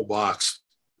tackle box,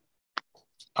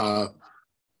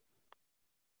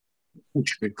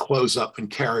 which you could close up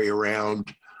and carry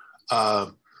around.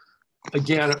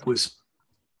 Again, it was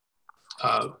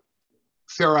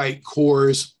ferrite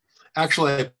cores.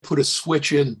 Actually, I put a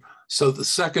switch in so the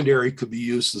secondary could be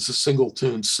used as a single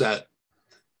tune set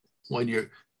when you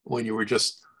were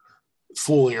just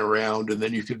fooling around, and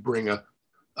then you could bring a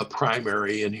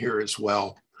primary in here as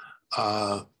well.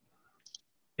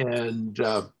 And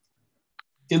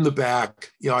in the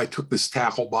back, I took this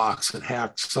tackle box and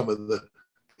hacked some of the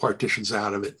partitions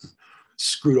out of it and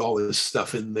screwed all this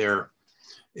stuff in there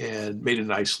and made a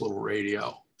nice little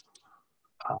radio.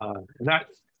 And that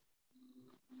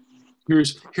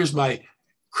here's my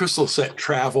crystal set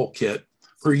travel kit.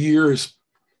 For years,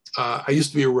 I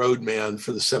used to be a roadman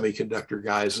for the semiconductor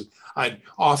guys. I'd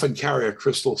often carry a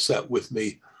crystal set with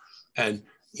me and,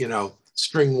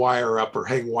 string wire up or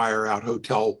hang wire out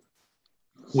hotel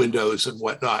windows and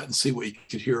whatnot and see what you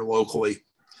could hear locally.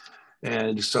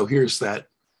 And so here's that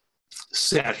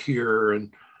set here,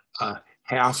 and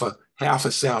half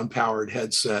a sound powered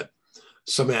headset,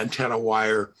 some antenna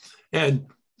wire, and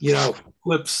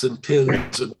clips and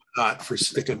pins and whatnot for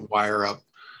sticking wire up.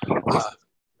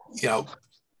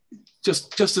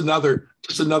 Just another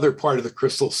part of the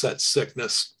crystal set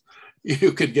sickness.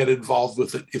 You could get involved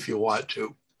with it if you want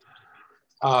to.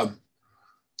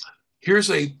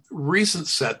 Here's a recent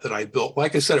set that I built.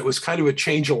 Like I said, it was kind of a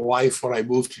change of life when I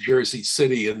moved to Jersey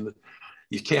City, and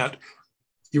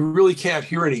you really can't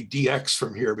hear any DX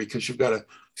from here because you've got a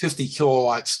 50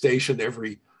 kilowatt station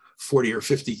every 40 or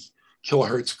 50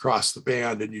 kilohertz across the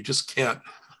band, and you just can't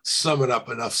summon up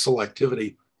enough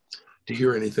selectivity to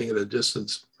hear anything at a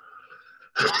distance.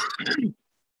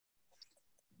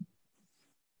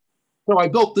 So I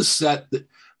built this set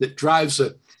that drives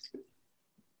a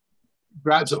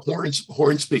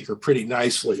horn speaker pretty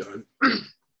nicely on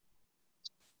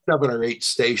 7 or 8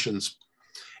 stations.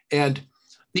 And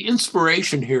the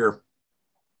inspiration here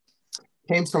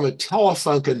came from a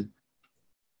Telefunken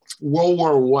World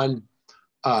War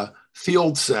I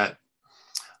field set.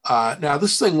 Now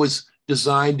this thing was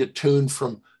designed to tune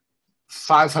from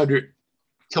 500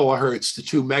 kilohertz to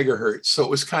 2 megahertz. So it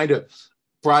was kind of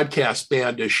broadcast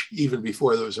bandish even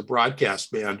before there was a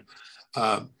broadcast band.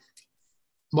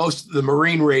 Most of the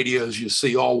marine radios you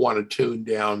see all want to tune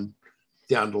down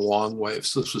to long waves.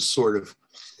 So this was sort of,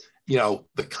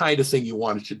 the kind of thing you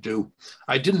wanted to do.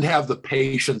 I didn't have the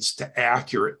patience to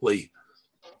accurately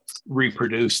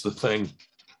reproduce the thing,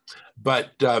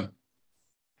 but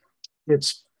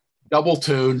it's double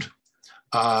tuned.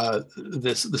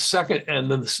 the second,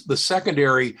 and then the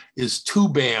secondary is 2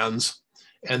 bands,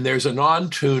 and there's a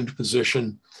non-tuned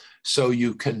position, so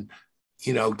you can,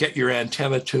 you know, get your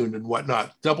antenna tuned and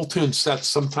whatnot. Double tuned sets,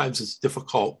 sometimes it's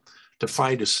difficult to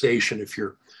find a station if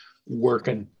you're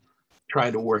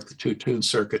trying to work the 2 tune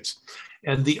circuits.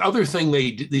 And the other thing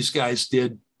these guys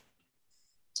did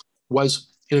was,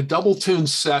 in a double tune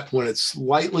set, when it's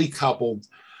lightly coupled,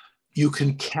 you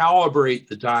can calibrate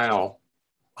the dial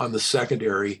on the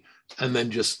secondary and then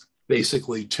just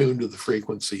basically tune to the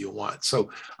frequency you want.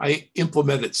 So I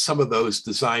implemented some of those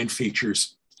design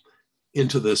features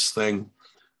into this thing.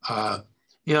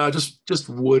 You know, just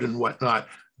wood and whatnot.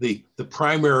 The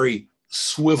primary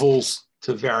swivels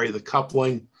to vary the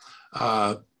coupling.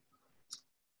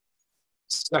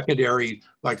 Secondary,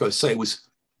 like I say, was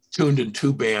tuned in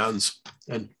 2 bands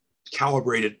and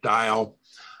calibrated dial.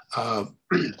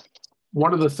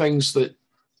 One of the things that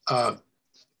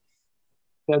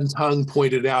Ben Tung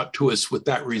pointed out to us with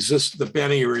that the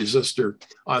Benny resistor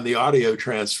on the audio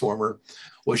transformer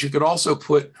was you could also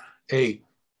put a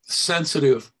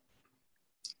sensitive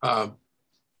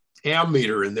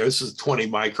ammeter in there. This is a 20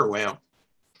 microamp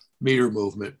meter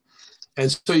movement.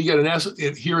 And so you get an S,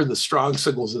 here in the strong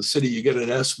signals in the city, you get an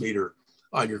S meter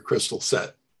on your crystal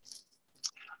set.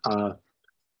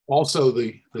 Also,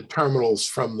 the terminals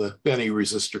from the Benny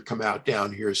resistor come out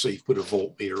down here, so you put a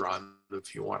voltmeter on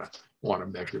if you want to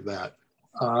measure that.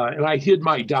 And I hid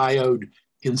my diode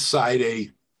inside a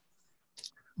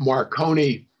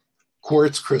Marconi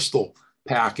quartz crystal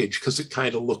package because it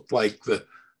kind of looked like the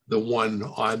one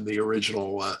on the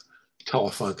original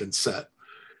Telefunken set.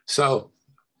 So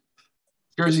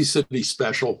Jersey City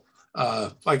special.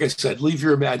 Like I said, leave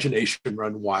your imagination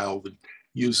run wild and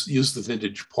use the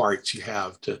vintage parts you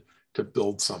have to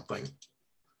build something.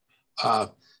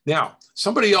 Now,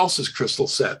 somebody else's crystal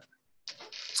set,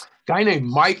 guy named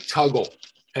Mike Tuggle,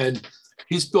 and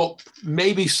he's built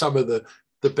maybe some of the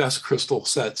best crystal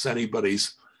sets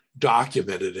anybody's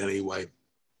documented anyway.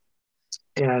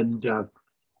 And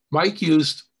Mike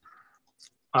used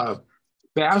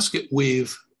basket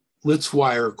weave Litz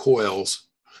wire coils.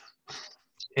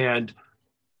 And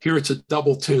here it's a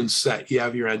double tune set. You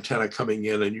have your antenna coming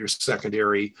in and your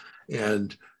secondary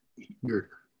and your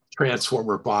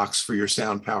transformer box for your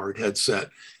sound powered headset.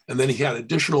 And then he had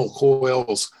additional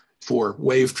coils for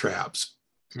wave traps.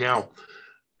 Now,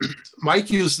 Mike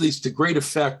used these to great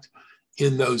effect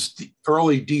in those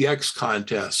early DX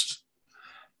contests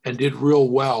and did real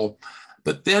well.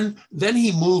 But then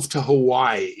he moved to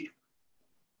Hawaii.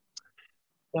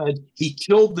 And he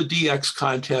killed the DX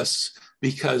contests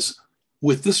because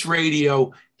with this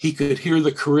radio, he could hear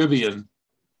the Caribbean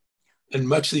and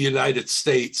much of the United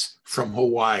States from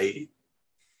Hawaii.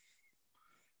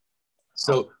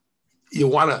 So you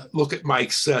want to look at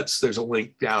Mike's sets. There's a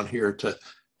link down here to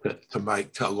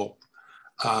Mike Tuggle.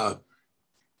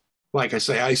 Like I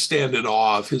say, I stand in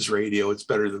awe of his radio. It's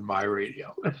better than my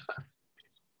radio.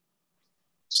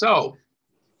 So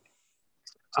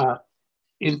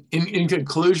in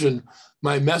conclusion,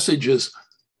 my message is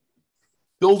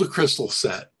build a crystal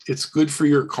set. It's good for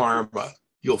your karma.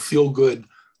 You'll feel good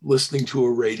listening to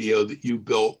a radio that you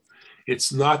built.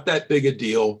 It's not that big a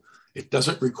deal. It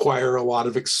doesn't require a lot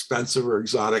of expensive or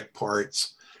exotic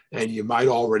parts, and you might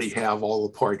already have all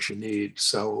the parts you need.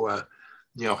 So,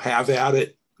 you know, have at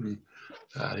it and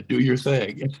do your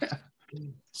thing.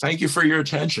 Thank you for your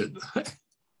attention.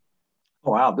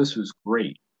 Oh, wow, this was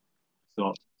great.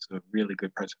 So it's a really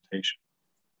good presentation.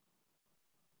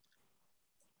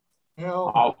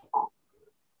 I'll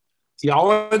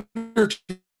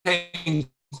entertain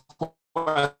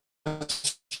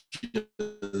questions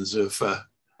if.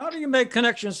 How do you make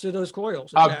connections to those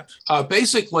coils?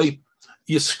 Basically,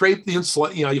 you scrape the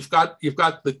insulation. You know, you've got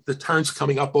the turns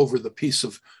coming up over the piece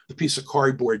of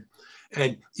cardboard,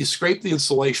 and you scrape the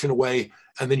insulation away,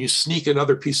 and then you sneak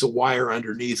another piece of wire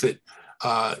underneath it.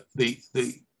 The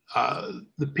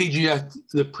PGX,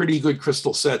 the pretty good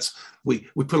crystal sets, we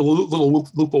put a little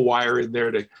loop of wire in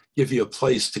there to give you a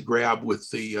place to grab with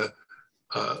the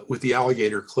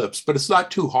alligator clips, but it's not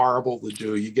too horrible to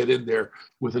do. You get in there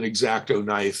with an X-Acto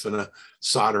knife and a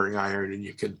soldering iron, and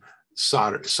you can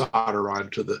solder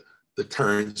onto the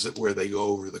turns where they go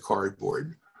over the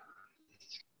cardboard.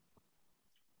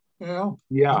 Well,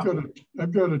 yeah,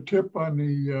 I've got a tip on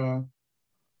the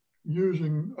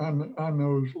using on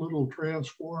those little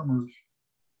transformers.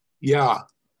 Yeah.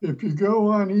 If you go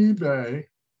on eBay,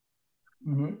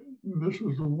 this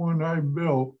is the one I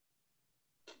built,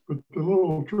 but the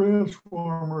little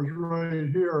transformers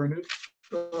right here, and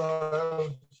they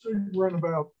run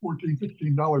about $14,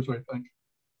 $15, I think.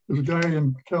 There's a guy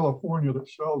in California that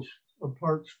sells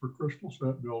parts for crystal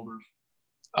set builders.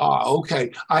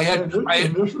 Okay. And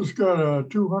this has got a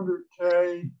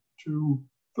 200K to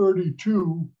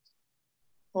 32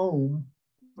 ohm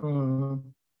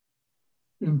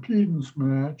impedance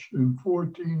match in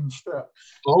 14 steps.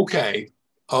 Okay.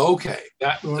 That'll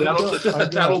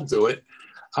do it.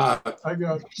 I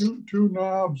got two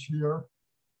knobs here,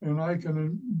 and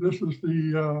this is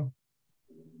the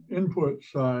input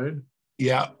side.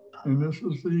 Yeah. And this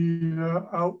is the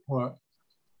output.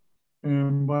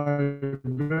 And by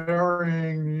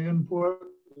varying the input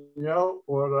and the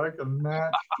output, I can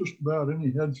match just about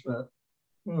any headset.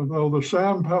 Though the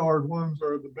sound-powered ones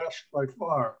are the best by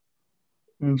far.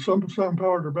 And some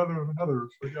sound-powered are better than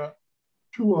others. We got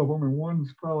 2 of them, and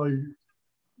one's probably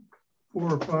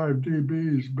 4 or 5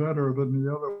 dBs better than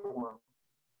the other one.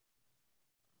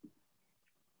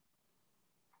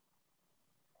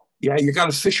 Yeah, you got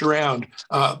to fish around.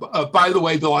 By the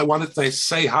way, Bill, I wanted to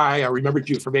say hi. I remembered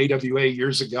you from AWA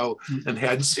years ago and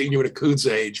hadn't seen you in a coon's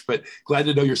age, but glad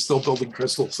to know you're still building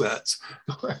crystal sets.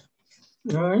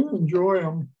 Yeah, I enjoy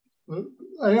them.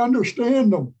 I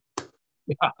understand them.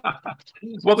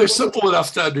 Well, they're simple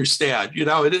enough to understand. You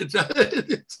know,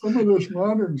 some of this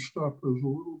modern stuff is a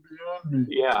little beyond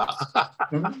me. Yeah.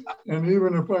 and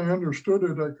even if I understood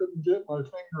it, I couldn't get my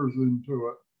fingers into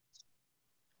it.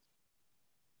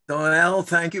 Donnell,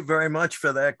 thank you very much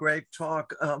for that great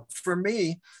talk. For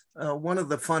me, one of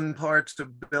the fun parts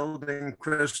of building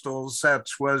crystal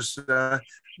sets was the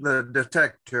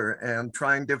detector and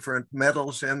trying different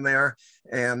metals in there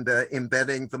and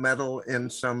embedding the metal in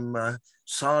some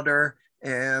solder.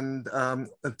 And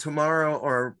tomorrow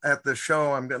or at the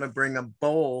show, I'm going to bring a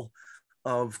bowl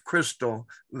of crystal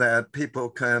that people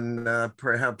can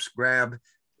perhaps grab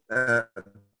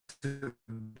to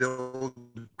build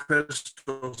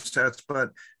crystal sets,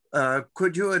 but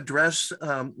could you address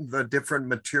the different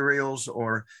materials,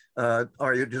 or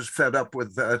are you just fed up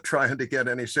with trying to get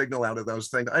any signal out of those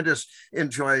things? I just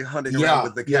enjoy hunting around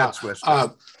with the cat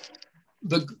twister.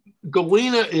 The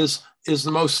galena is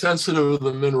the most sensitive of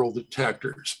the mineral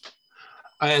detectors.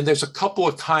 And there's a couple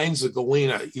of kinds of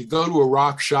galena. You go to a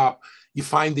rock shop, you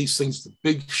find these things, the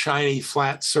big, shiny,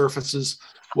 flat surfaces.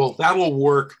 Well, that'll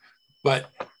work, but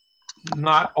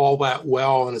not all that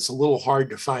well, and it's a little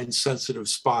hard to find sensitive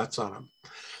spots on them.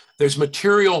 There's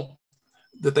material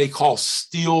that they call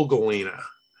steel galena.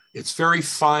 It's very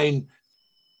fine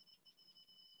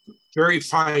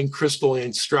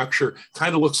crystalline structure.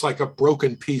 Kind of looks like a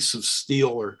broken piece of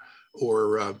steel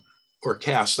or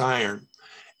cast iron,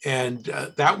 and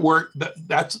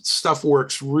that stuff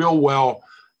works real well.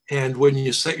 And when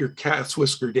you set your cat's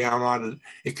whisker down on it,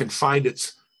 it can find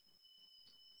its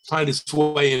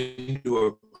way into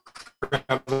a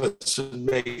crevice and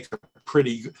make a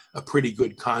pretty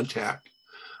good contact.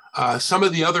 Some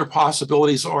of the other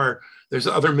possibilities are there's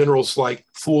other minerals like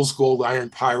fool's gold, iron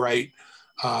pyrite,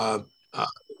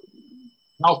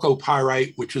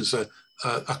 chalcopyrite, which is a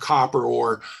copper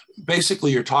ore.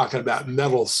 Basically, you're talking about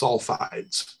metal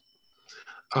sulfides.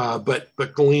 But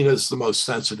galena is the most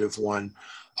sensitive one.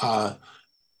 An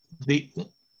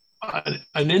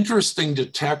interesting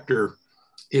detector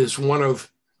is one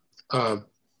of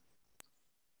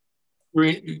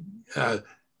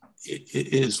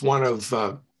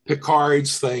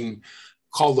Picard's thing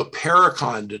called the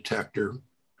Paracon detector,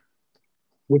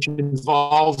 which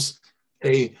involves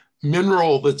a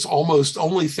mineral that's almost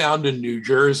only found in New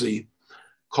Jersey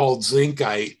called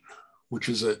zincite, which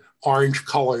is an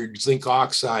orange-colored zinc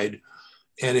oxide.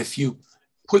 And if you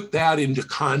put that into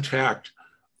contact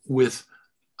with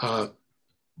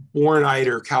bornite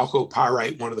or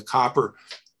chalcopyrite, one of the copper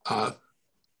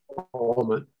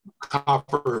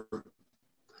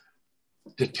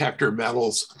detector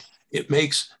metals, it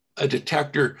makes a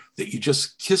detector that you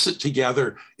just kiss it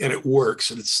together and it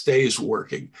works and it stays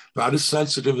working. Not as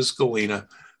sensitive as galena,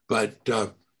 but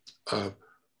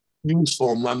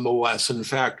useful nonetheless. In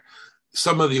fact,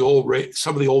 some of the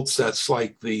old sets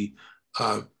like the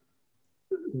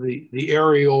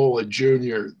Areola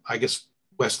Junior, I guess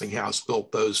Westinghouse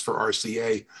built those for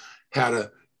RCA, had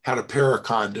a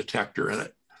Paracon detector in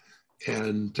it,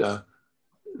 and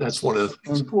that's one of the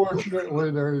things. Unfortunately,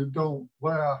 they don't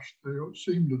last. They don't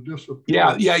seem to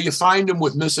disappear. Yeah, you find them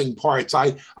with missing parts.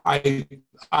 I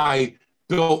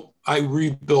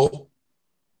rebuilt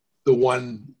the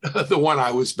one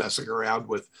I was messing around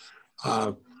with.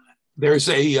 There's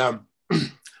a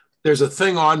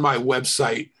thing on my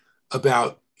website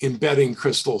about embedding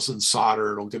crystals in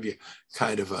solder. It'll give you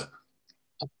kind of a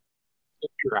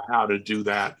picture of how to do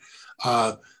that.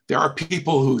 There are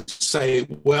people who say,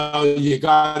 well, you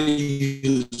got to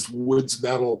use Woods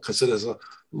metal because it has a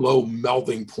low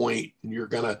melting point and you're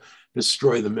going to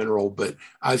destroy the mineral. But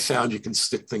I've found you can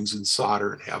stick things in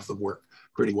solder and have them work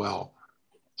pretty well.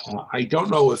 I don't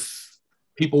know if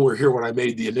people were here when I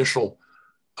made the initial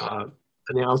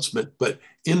announcement, but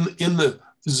in the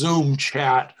Zoom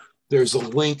chat, there's a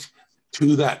link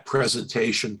to that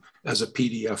presentation as a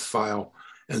PDF file.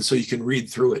 And so you can read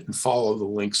through it and follow the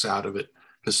links out of it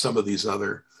to some of these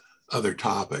other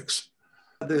topics.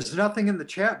 There's nothing in the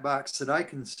chat box that I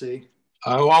can see.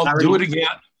 I'll do it again.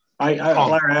 Larry,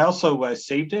 I also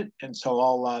saved it, and so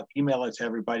I'll email it to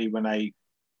everybody when I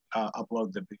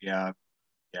upload the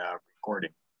recording.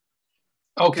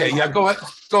 Okay, yeah, go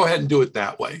ahead and do it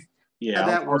that way. Yeah,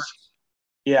 that works.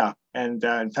 Yeah, and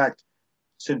in fact,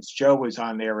 since Joe was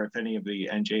on there, if any of the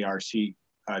NJARC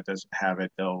doesn't have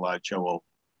it, Joe will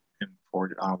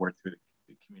forward it onward through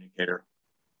the communicator.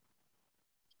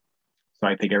 So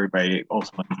I think everybody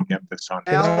ultimately can get this on.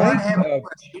 Al,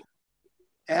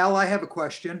 I have a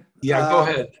question. Yeah, go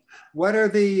ahead. What are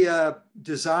the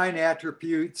design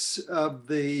attributes of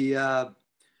the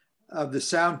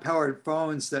sound-powered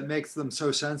phones that makes them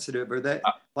so sensitive? Are they?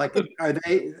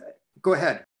 Go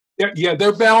ahead. Yeah,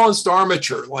 they're balanced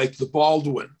armature like the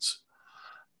Baldwins,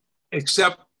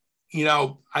 except, you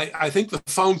know, I think the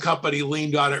phone company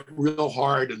leaned on it real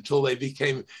hard until they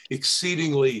became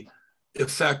exceedingly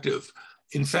effective.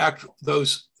 In fact,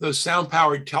 those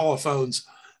sound-powered telephones,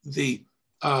 the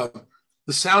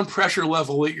sound pressure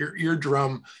level at your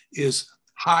eardrum is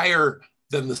higher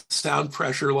than the sound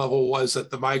pressure level was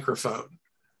at the microphone.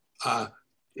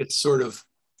 It's sort of,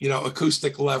 you know,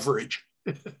 acoustic leverage.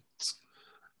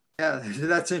 Yeah,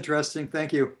 that's interesting.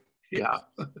 Thank you. Yeah.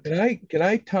 Can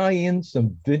I tie in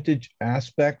some vintage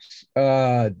aspects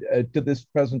to this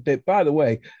presentation? By the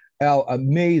way, Al,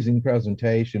 amazing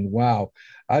presentation. Wow.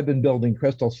 I've been building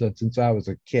crystal since I was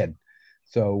a kid.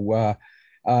 So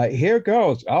here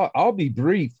goes. I'll be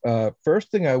brief.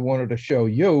 First thing I wanted to show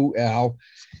you, Al,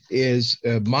 is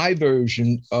my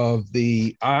version of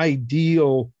the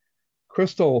ideal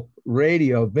crystal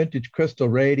radio, vintage crystal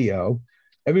radio.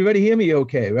 Everybody hear me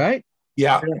okay, right?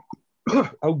 Yeah.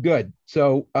 Oh, good.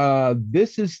 So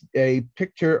this is a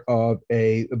picture of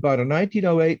about a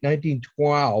 1908,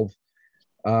 1912,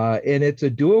 and it's a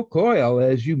dual coil,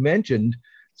 as you mentioned.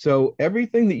 So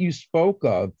everything that you spoke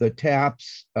of, the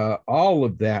taps, all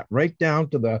of that, right down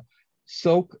to the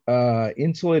silk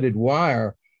insulated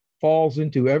wire, falls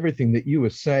into everything that you were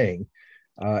saying.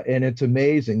 And it's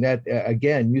amazing that,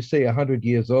 again, you say 100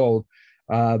 years old.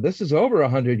 This is over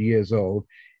 100 years old.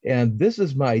 And this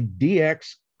is my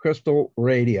DX crystal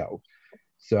radio.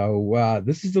 So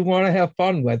this is the one I have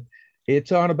fun with.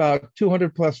 It's on about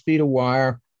 200 plus feet of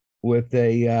wire with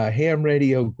a ham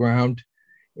radio ground.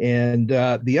 And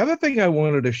the other thing I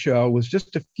wanted to show was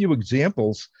just a few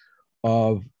examples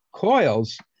of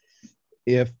coils.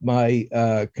 If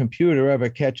my computer ever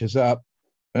catches up,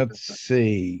 let's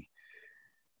see.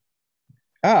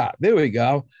 There we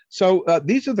go. So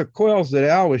these are the coils that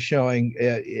Al was showing,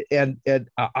 and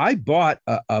I bought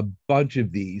a bunch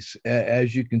of these,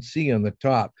 as you can see on the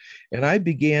top, and I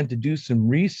began to do some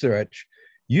research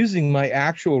using my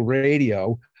actual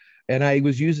radio, and I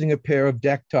was using a pair of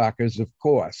deck talkers, of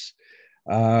course.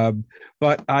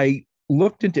 But I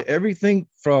looked into everything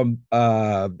from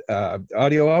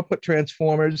audio output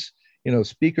transformers, you know,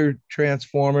 speaker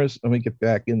transformers. Let me get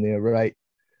back in there, right?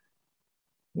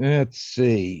 Let's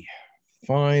see,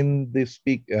 find the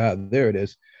there it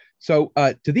is. So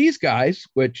to these guys,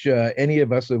 which any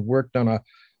of us have worked on a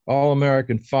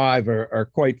All-American 5 are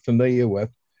quite familiar with.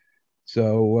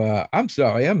 So I'm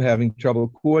sorry, I'm having trouble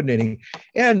coordinating.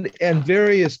 And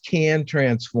various CAN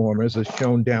transformers as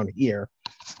shown down here.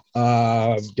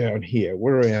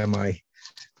 Where am I?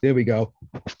 There we go.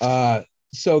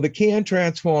 So the CAN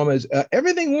transformers,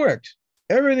 everything worked.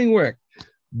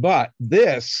 But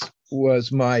this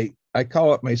was I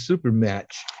call it my super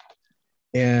match.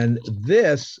 And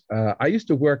this, I used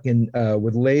to work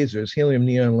with lasers, helium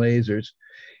neon lasers.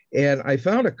 And I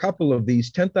found a couple of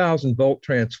these 10,000 volt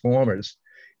transformers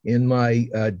in my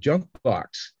junk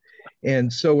box.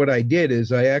 And so what I did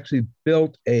is I actually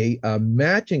built a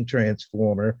matching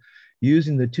transformer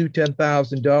using the two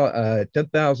 10,000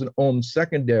 ohm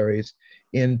secondaries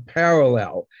in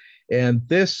parallel. And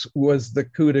this was the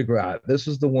coup de grace. This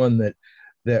is the one that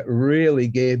really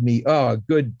gave me a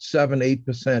good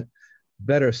 7-8%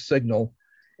 better signal.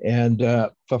 And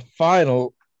for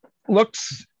final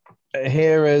looks,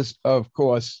 here is, of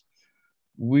course,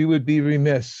 we would be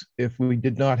remiss if we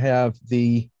did not have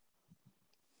the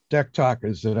deck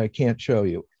talkers that I can't show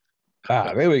you.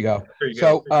 There we go. There you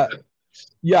So, go.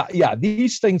 yeah,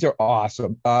 these things are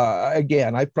awesome.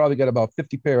 Again, I've probably got about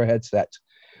 50 pair of headsets,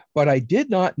 but I did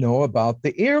not know about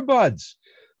the earbuds.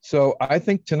 So I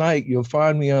think tonight you'll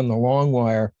find me on the long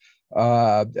wire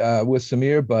with some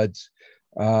earbuds,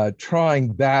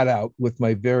 trying that out with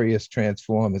my various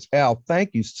transformers. Al,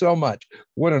 thank you so much.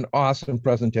 What an awesome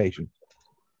presentation.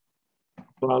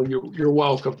 Well, you're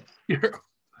welcome. You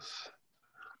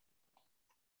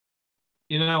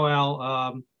know,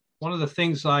 Al, one of the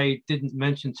things I didn't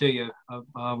mention to you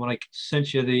when I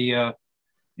sent you the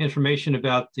information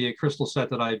about the crystal set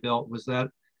that I built was that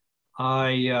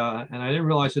and I didn't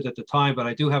realize it at the time, but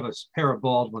I do have a pair of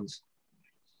Baldwins.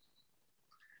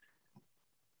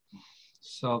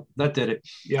 So that did it.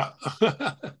 Yeah.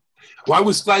 Well, I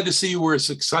was glad to see you were as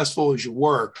successful as you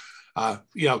were.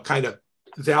 You know, kind of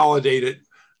validated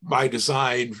my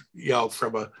design, you know,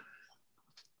 from a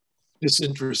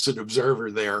disinterested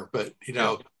observer there. But, you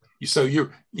know, so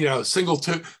you're, you know,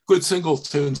 good single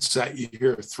tune set, you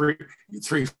hear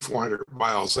 400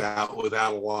 miles out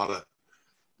without a lot of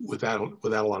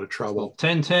trouble. Well,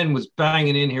 1010 was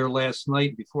banging in here last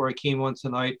night before I came on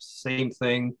tonight. Same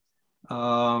thing.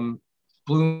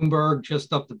 Bloomberg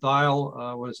just up the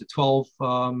dial. What is it?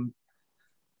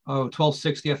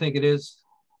 1260, I think it is.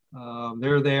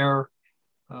 They're there.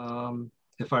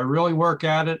 If I really work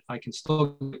at it, I can still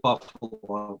get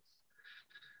Buffalo.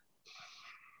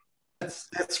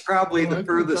 That's probably the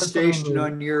furthest station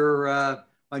on your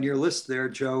list there,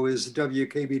 Joe, is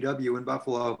WKBW in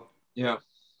Buffalo. Yeah.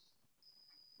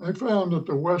 I found that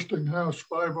the Westinghouse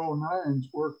 509s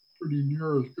work pretty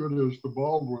near as good as the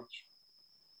Baldwins.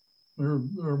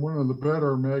 They're one of the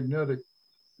better magnetic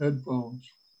headphones.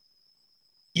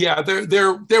 Yeah,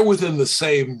 they're within the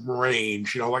same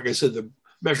range. You know, like I said, the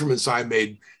measurements I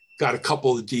made got a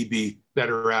couple of dB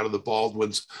better out of the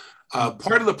Baldwins.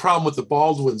 Part of the problem with the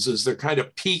Baldwins is they're kind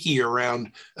of peaky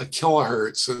around a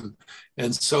kilohertz,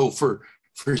 and so for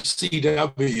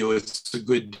CW it's a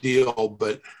good deal,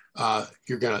 but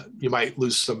you might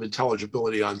lose some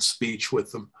intelligibility on speech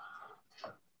with them.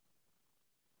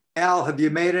 Al, have you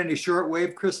made any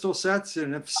shortwave crystal sets?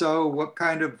 And if so, what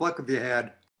kind of luck have you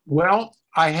had? Well,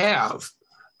 I have,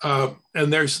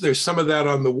 and there's some of that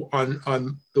on the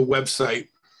website.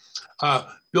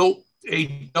 Built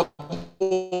a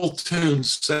double tune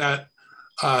set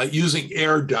using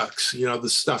air ducts. You know, the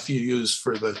stuff you use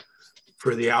for the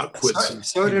outputs and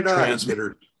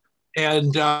transmitters,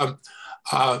 and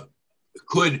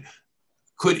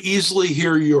could easily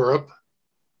hear Europe.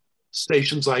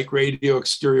 Stations like Radio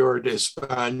Exterior de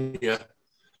España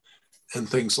and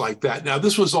things like that. Now,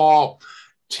 this was all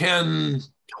 10,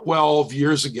 12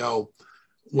 years ago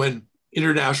when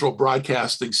international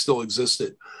broadcasting still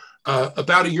existed.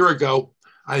 About a year ago,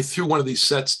 I threw one of these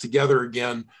sets together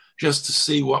again just to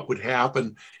see what would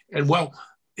happen. And well,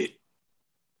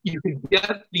 you could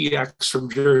get DX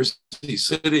from Jersey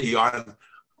City on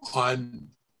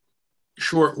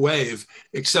shortwave,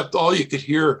 except all you could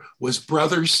hear was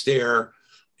Brothers Stare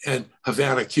and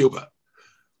Havana, Cuba.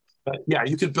 But yeah,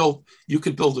 you could build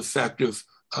effective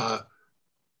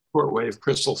shortwave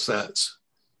crystal sets.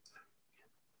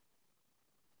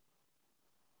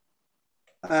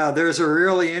 There's a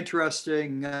really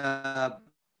interesting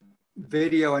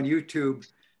video on YouTube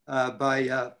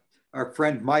by our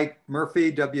friend Mike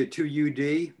Murphy,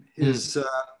 W2UD. His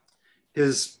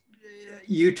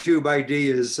YouTube ID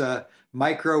is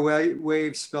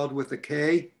microwave spelled with a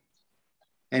K.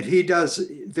 And there's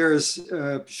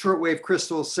a shortwave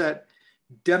crystal set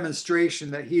demonstration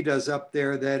that he does up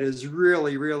there that is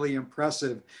really, really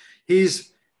impressive.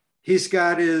 He's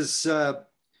got his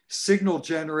signal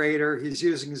generator. He's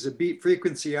using his beat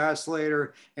frequency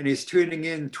oscillator, and he's tuning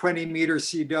in 20 meter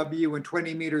CW and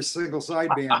 20 meter single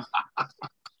sideband.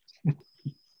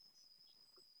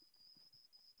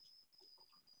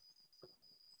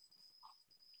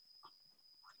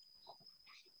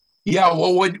 Yeah,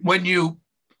 well, when you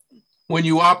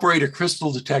operate a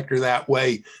crystal detector that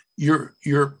way, you're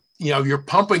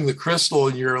pumping the crystal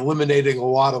and you're eliminating a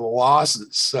lot of the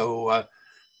losses. So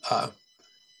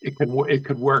it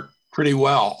could work pretty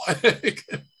well.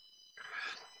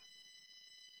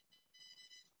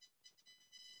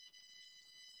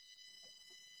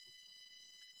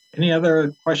 Any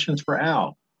other questions for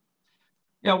Al?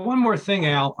 Yeah, one more thing,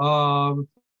 Al.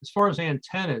 As far as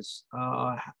antennas,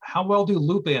 how well do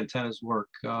loop antennas work?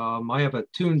 I have a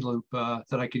tuned loop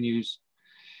that I can use.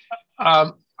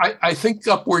 I think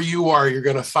up where you are, you're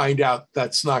going to find out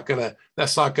that's not going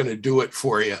to do it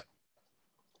for you.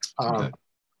 Okay.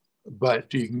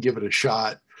 But you can give it a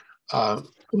shot.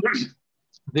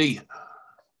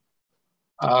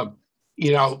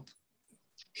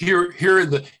 here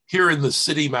in the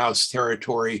city mouse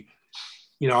territory,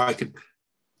 you know, I could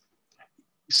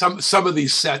some of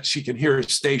these sets you can hear a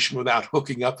station without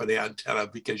hooking up an antenna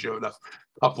because you have enough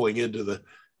coupling into the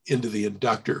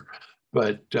inductor.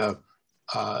 But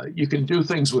you can do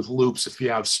things with loops if you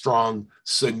have strong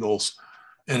signals,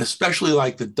 and especially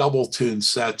like the double tune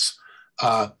sets.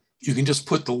 You can just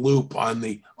put the loop on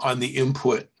the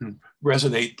input and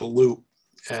resonate the loop,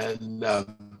 and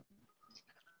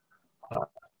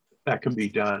that can be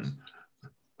done.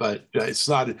 But it's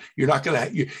not, you're not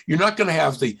gonna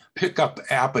have the pickup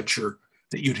aperture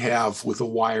that you'd have with a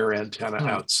wire antenna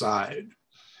outside.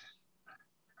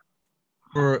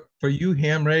 For you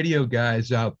ham radio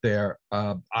guys out there,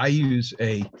 I use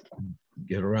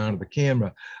get around to the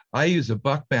camera. I use a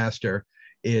Buckmaster.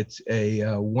 It's a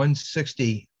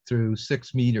 160 through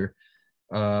 6 meter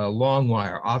long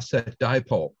wire offset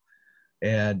dipole.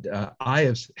 And I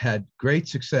have had great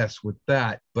success with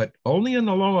that, but only in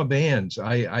the lower bands.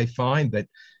 I find that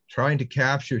trying to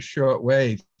capture short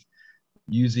wave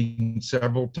using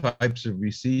several types of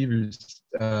receivers,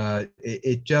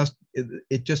 it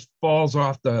just falls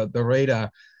off the radar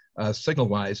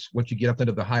signal-wise once you get up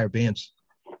into the higher bands.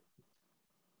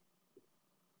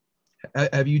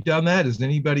 Have you done that? Has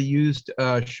anybody used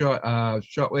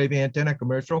shortwave antenna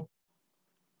commercial?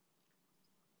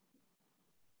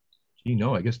 Gee,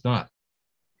 no, I guess not.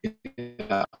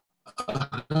 Yeah.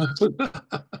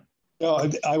 No,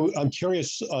 I'm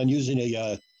curious on using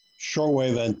a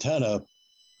shortwave antenna.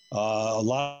 A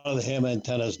lot of the ham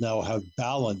antennas now have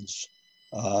balance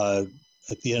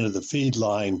at the end of the feed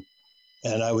line,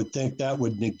 and I would think that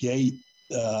would negate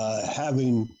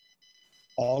having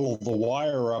all of the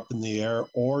wire up in the air,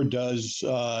 or does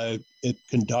it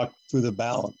conduct through the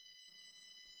balance?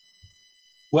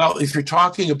 Well, if you're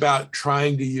talking about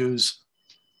trying to use,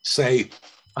 say,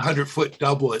 a 100-foot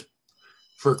doublet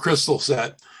for a crystal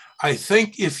set, I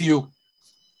think if you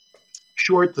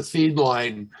short the feed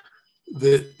line,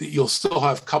 that you'll still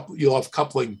have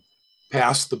coupling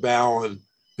past the balun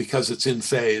because it's in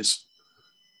phase.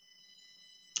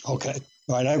 Okay,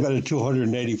 all right. I've got a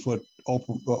 280-foot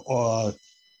open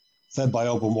fed by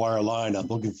open wire line. I'm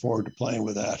looking forward to playing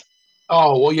with that.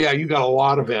 Oh, well, yeah, you got a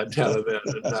lot of antenna then.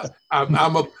 And,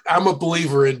 I'm a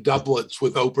believer in doublets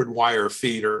with open wire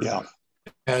feeder. Yeah.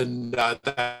 And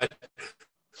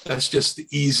that's just the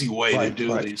easy way to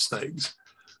do these things.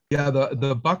 Yeah,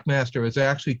 the Buckmaster is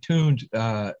actually tuned,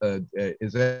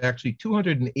 is actually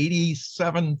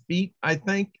 287 feet, I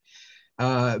think.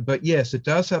 But yes, it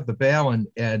does have the balun,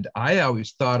 and I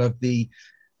always thought of the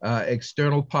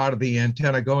external part of the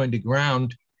antenna going to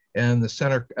ground and the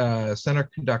center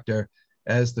conductor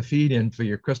as the feed-in for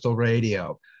your crystal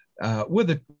radio,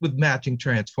 with matching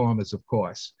transformers, of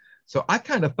course. So I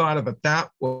kind of thought of it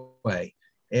that way,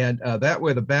 and that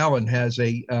way the balun has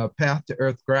a path to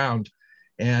earth ground,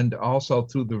 and also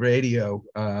through the radio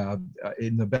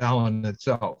in the balun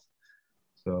itself.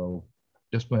 So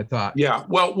just my thought. Yeah,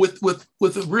 well, with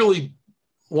a really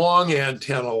long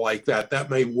antenna like that,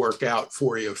 that may work out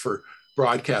for you for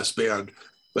broadcast band.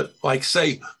 But like,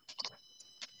 say,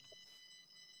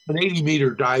 an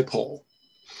 80-meter dipole,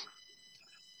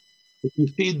 if you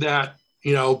feed that,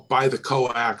 you know, by the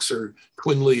coax or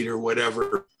twin lead or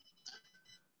whatever,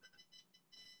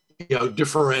 you know,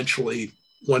 differentially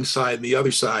one side and the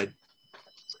other side,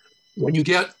 when you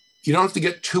don't have to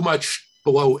get too much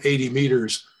below 80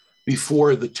 meters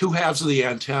before the two halves of the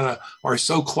antenna are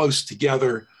so close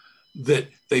together that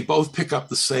they both pick up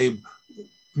the same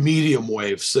medium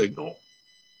wave signal.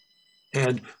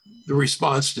 And the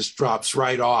response just drops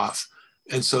right off.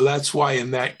 And so that's why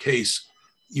in that case,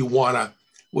 you want to,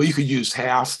 well, you could use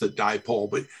half the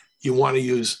dipole, but you want to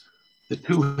use the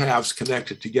two halves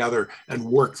connected together and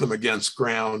work them against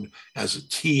ground as a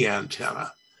T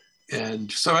antenna.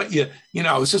 And so, you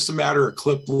know, it's just a matter of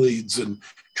clip leads and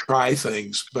try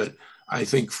things. But I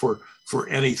think for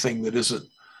anything that isn't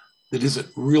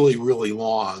really, really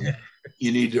long,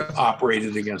 you need to operate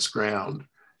it against ground.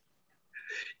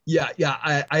 Yeah.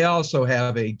 I also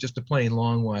have just a plain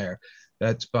long wire.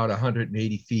 That's about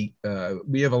 180 feet.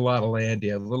 We have a lot of land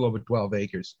here, a little over 12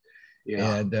 acres.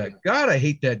 Yeah. And God, I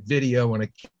hate that video when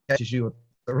it catches you at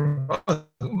the wrong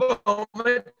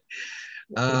moment.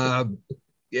 And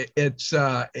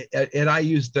I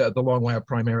use the long wire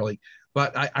primarily,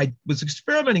 but I was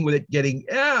experimenting with it,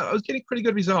 I was getting pretty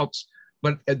good results.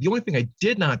 But the only thing I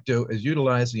did not do is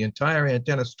utilize the entire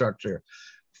antenna structure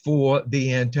for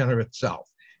the antenna itself.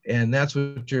 And that's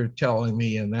what you're telling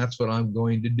me, and that's what I'm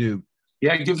going to do.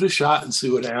 Yeah, give it a shot and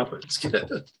see what happens.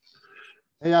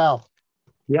 Hey, Al.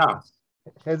 Yeah.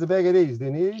 Here's a bag of these. Do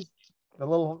you need these? the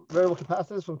little variable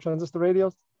capacitors from transistor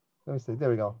radios. Let me see. There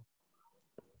we go.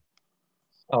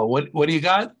 Oh, what do you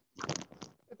got?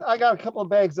 I got a couple of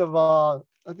bags of I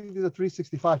think these are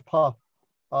 365 puff.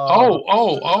 Oh.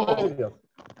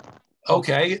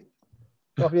 Okay.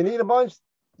 So if you need a bunch,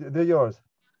 they're yours.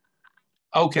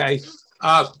 Okay.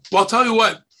 Well, I'll tell you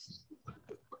what.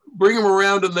 Bring them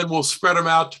around, and then we'll spread them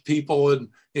out to people and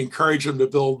encourage them to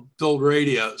build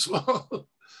radios. All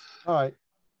right.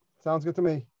 Sounds good to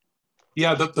me.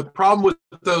 Yeah. The problem with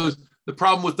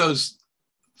those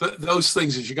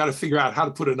things is you got to figure out how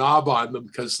to put a knob on them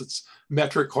because it's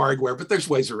metric hardware, but there's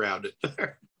ways around it.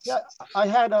 Yeah, I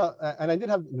had and I did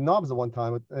have knobs at one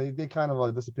time, but they kind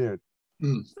of disappeared.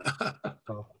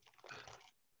 So,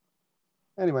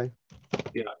 anyway.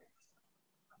 Yeah.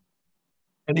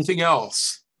 Anything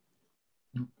else?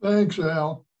 Thanks,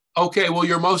 Al. Okay, well,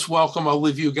 you're most welcome. I'll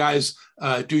leave you guys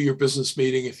do your business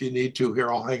meeting if you need to. Here,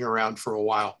 I'll hang around for a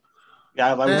while.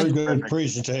 Yeah, that was Very good perfect.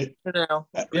 presentation.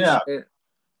 Yeah,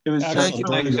 it was.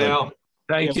 Thanks, Al.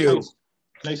 Thank you.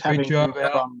 Nice having job, you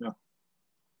from.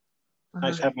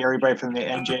 Nice having everybody from the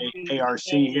NJARC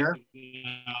here.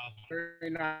 Very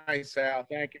nice, Al.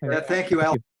 Thank you. Yeah, thank you,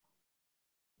 Al.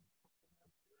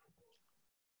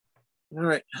 All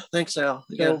right. Thanks, Al.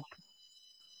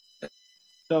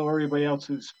 So everybody else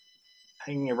who's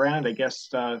hanging around, I guess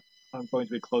I'm going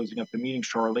to be closing up the meeting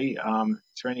shortly.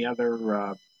 Is there any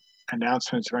other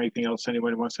announcements or anything else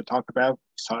anyone wants to talk about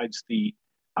besides the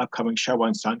upcoming show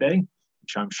on Sunday,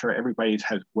 which I'm sure everybody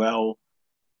has well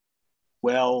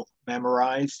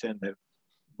memorized and they're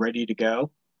ready to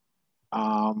go.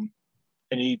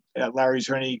 Larry, is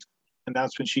there any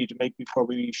announcements you need to make before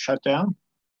we shut down?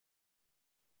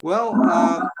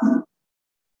 Well,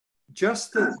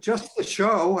 just the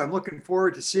show. I'm looking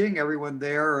forward to seeing everyone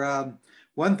there.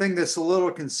 One thing that's a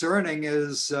little concerning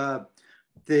is the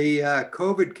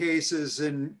COVID cases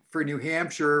for New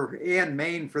Hampshire and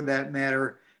Maine, for that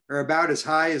matter, are about as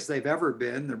high as they've ever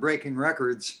been. They're breaking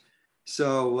records.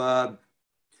 So,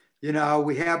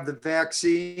 we have the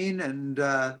vaccine, and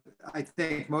I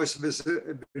think most of us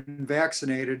have been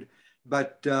vaccinated,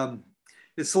 but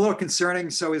it's a little concerning.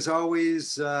 So as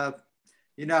always,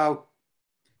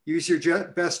 use your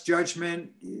best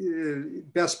judgment,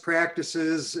 best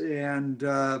practices, and,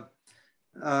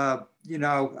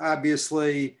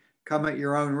 obviously come at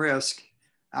your own risk.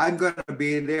 I'm going to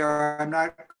be there. I'm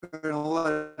not going to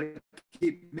let it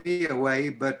keep me away,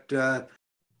 but no,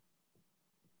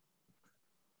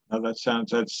 that's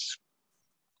about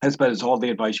as all the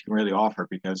advice you can really offer,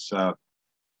 because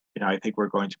I think we're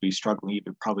going to be struggling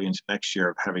even probably into next year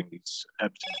of having these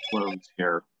ebbs and flows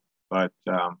here. But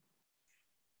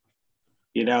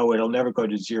it'll never go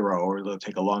to zero, or it'll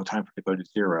take a long time for it to go to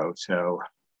zero. So,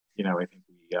 I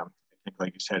think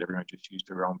like you said, everyone just use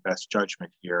their own best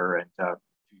judgment here. And if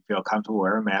you feel comfortable,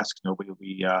 wear a mask. Nobody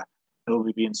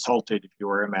will be insulted if you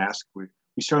wear a mask. We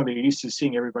certainly are used to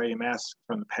seeing everybody in masks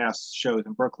from the past shows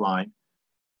in Brookline.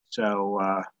 So,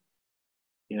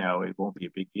 it won't be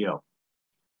a big deal.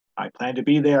 I plan to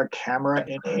be there, camera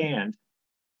in hand.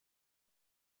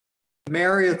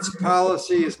 Marriott's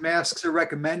policy is masks are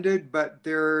recommended, but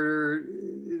they're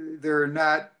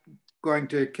not going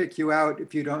to kick you out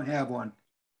if you don't have one.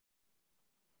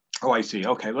 Oh, I see.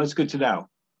 Okay, well, it's good to know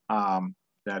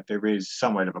that there is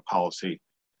somewhat of a policy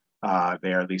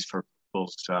there, at least for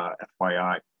people's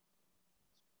FYI.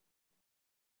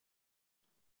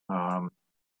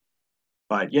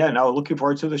 But yeah, no, looking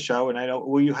forward to the show. And I know,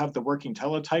 will you have the working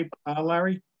teletype,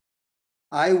 Larry?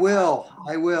 I will.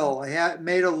 I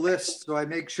made a list, so I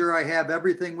make sure I have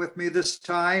everything with me this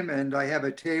time, and I have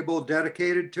a table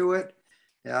dedicated to it.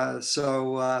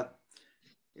 So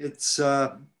it's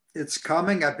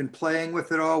coming. I've been playing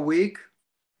with it all week.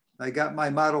 I got my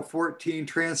Model 14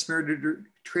 transmitter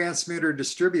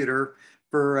distributor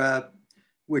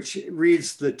which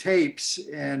reads the tapes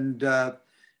and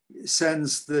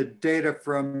sends the data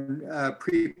from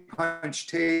pre-punched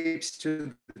tapes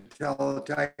to the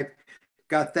teletype.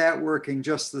 Got that working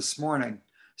just this morning.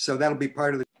 So that'll be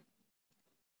part of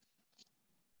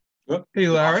the... Hey,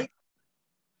 Larry.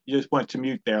 You just went to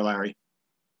mute there, Larry.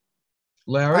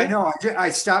 Larry? I know, I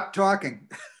stopped talking.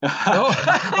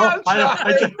 I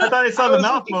thought I saw the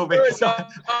mouth moving.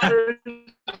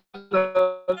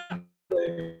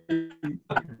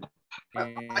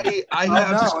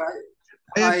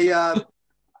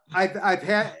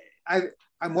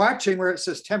 I'm watching where it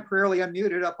says temporarily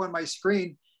unmuted up on my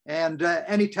screen. And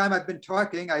anytime I've been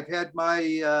talking, I've had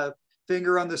my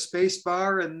finger on the space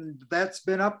bar, and that's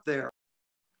been up there.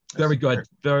 Very good.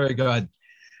 Very good.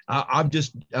 I'm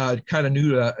just kind of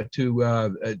new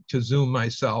to Zoom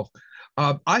myself.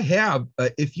 I have,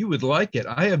 if you would like it,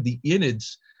 I have the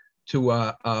innards to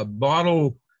a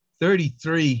model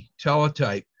 33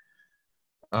 teletype.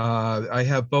 I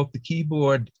have both the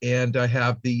keyboard and I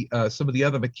have the some of the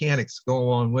other mechanics go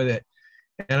along with it.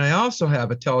 And I also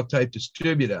have a teletype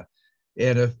distributor.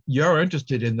 And if you're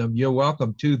interested in them, you're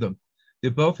welcome to them.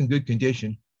 They're both in good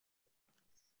condition.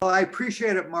 Well, I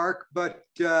appreciate it, Mark, but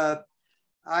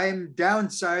I'm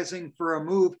downsizing for a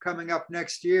move coming up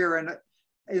next year. And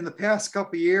in the past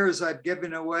couple of years, I've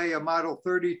given away a Model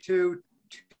 32,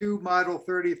 2 Model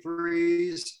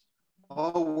 33s,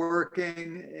 all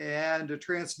working, and a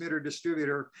transmitter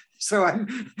distributor. So I'm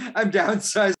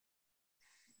downsizing.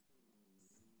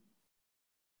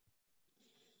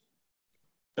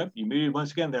 Yep, you muted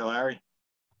once again there, Larry.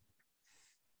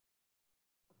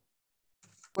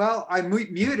 Well, I'm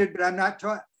muted, but I'm not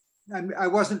talking. I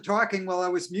wasn't talking while I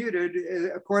was muted,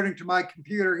 according to my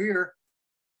computer here.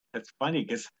 That's funny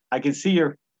because I can see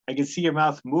your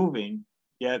mouth moving,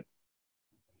 yet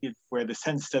where the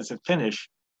sentence doesn't finish,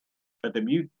 but the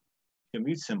mute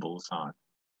symbol is on.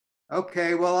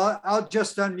 Okay, well, I'll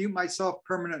just unmute myself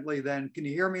permanently then. Can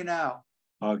you hear me now?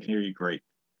 Oh, I can hear you great.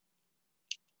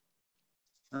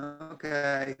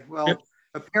 Okay, well,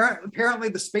 apparently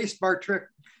the spacebar trick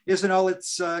isn't all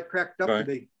it's cracked up to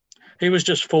be. He was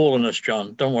just fooling us,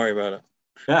 John. Don't worry about it.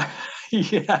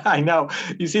 Yeah, I know.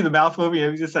 You see the mouth moving. It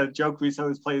was just a joke we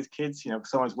always play as kids. You know,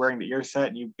 someone's wearing the ear set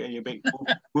and you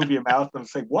move your mouth and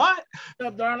it's like, what? What's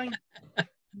up, darling?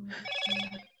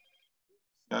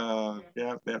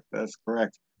 Yeah, that's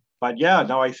correct. But yeah,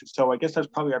 no, so I guess that's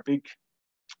probably our big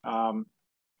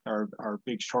our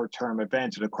big short-term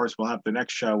event. And of course we'll have the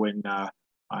next show in on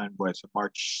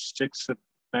March 6th, if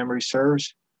memory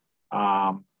serves.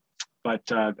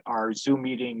 But our Zoom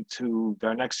meeting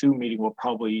our next Zoom meeting will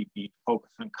probably be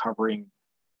focused on covering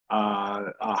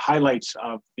highlights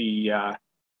of the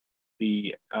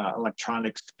Vintage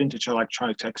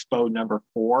Electronics Expo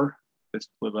 #4. This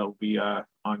will be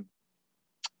on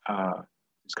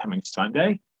this coming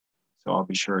Sunday. So I'll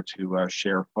be sure to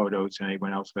share photos and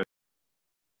anyone else that.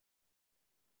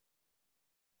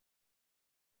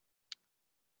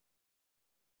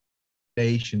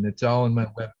 It's all in my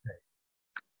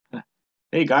webpage.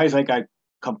 Hey guys, I got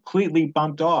completely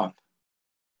bumped off.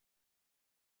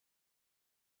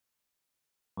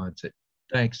 That's it.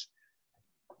 Thanks.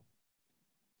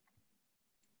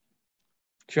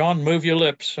 John, move your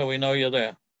lips so we know you're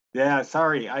there. Yeah,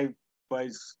 sorry. I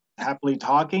was happily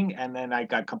talking and then I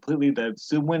got the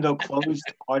Zoom window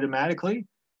closed automatically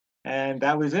and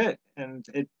that was it. And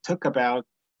it took about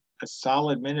a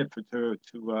solid minute to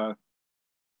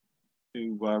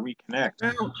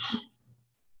reconnect.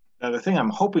 Now, the thing I'm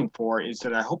hoping for is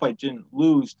that I hope I didn't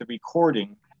lose the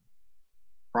recording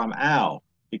from Al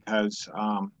because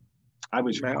I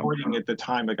was recording at the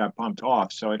time I got bumped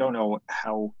off. So I don't know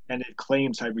how, and it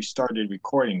claims I restarted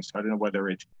recording. So I don't know whether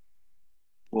it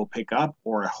will pick up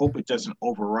or I hope it doesn't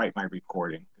overwrite my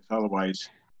recording because otherwise.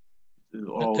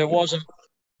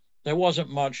 There wasn't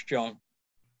much, John.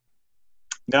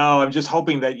 No, I'm just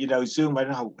hoping that, Zoom, I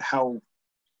don't know how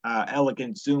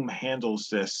elegant Zoom handles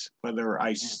this, whether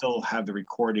I still have the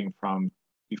recording from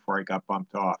before I got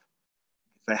bumped off.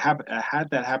 I had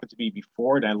that happen to me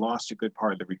before and I lost a good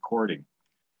part of the recording,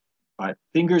 but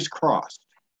fingers crossed.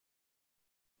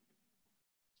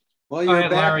 Well, you're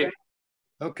back. Larry.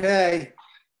 Okay.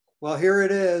 Well, here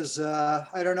it is.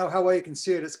 I don't know how well you can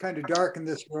see it. It's kind of dark in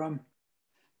this room,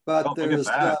 but there's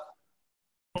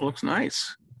looks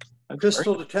nice. A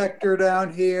crystal detector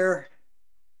down here.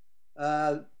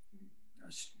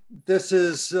 This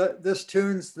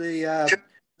tunes the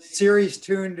series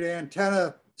tuned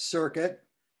antenna circuit,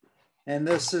 and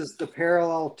this is the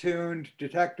parallel tuned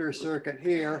detector circuit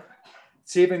here.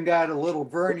 It's even got a little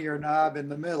vernier knob in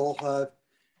the middle.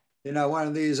 One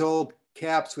of these old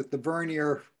caps with the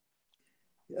vernier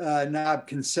knob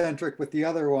concentric with the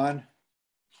other one.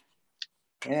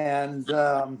 And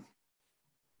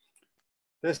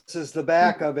this is the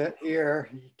back of it here.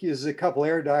 It uses a couple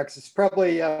air ducts. It's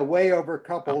probably way over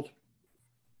coupled.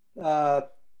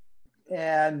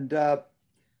 And the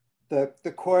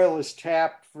coil is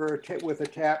tapped with a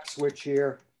tap switch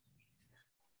here.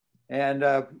 And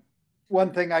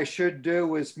one thing I should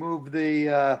do is move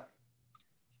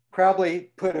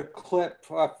probably put a clip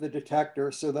off the detector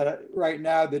so that right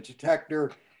now the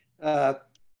detector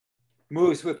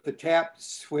moves with the tap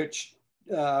switch,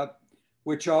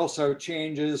 which also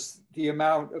changes the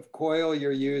amount of coil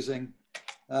you're using.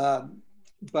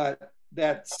 But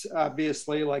that's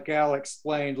obviously, like Al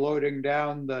explained, loading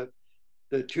down the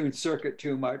tuned circuit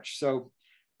too much. So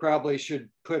probably should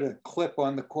put a clip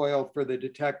on the coil for the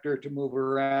detector to move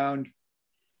around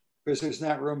because there's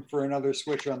not room for another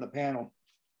switch on the panel.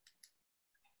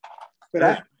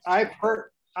 But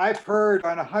I've heard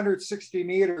on 160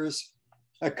 meters,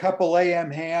 a couple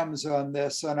AM hams on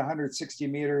this on 160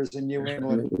 meters in New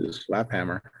England. Slap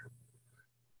hammer.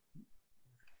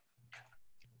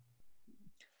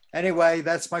 Anyway,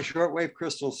 that's my shortwave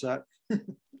crystal set.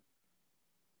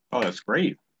 Oh, that's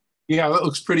great. Yeah, that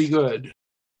looks pretty good.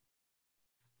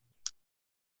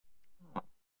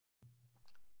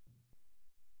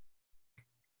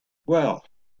 Well,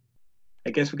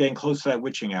 I guess we're getting close to that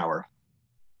witching hour.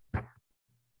 I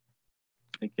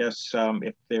guess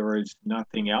if there is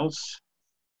nothing else,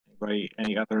 anybody,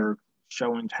 any other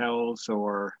show and tells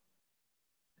or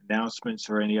announcements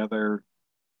or any other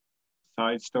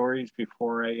side stories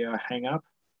before I hang up?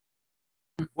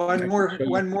 One more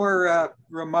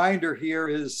reminder here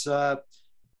is for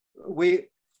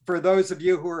those of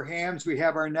you who are hams, we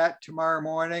have our net tomorrow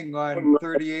morning on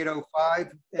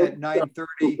 3805 at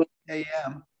 9:30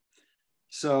 a.m.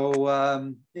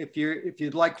 So if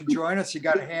you'd like to join us, you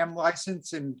got a ham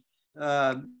license, and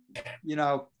you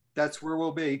know, that's where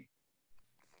we'll be.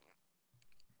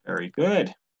 Very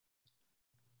good.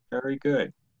 Very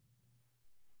good.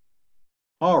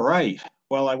 All right.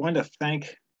 Well, I want to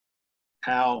thank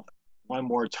Al one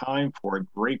more time for a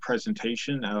great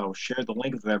presentation. I'll share the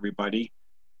link with everybody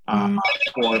for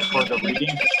further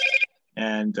reading.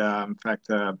 And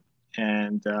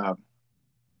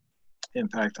in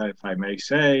fact, if I may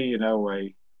say, you know,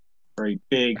 a very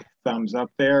big thumbs up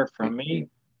there from me.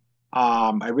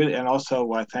 I really, and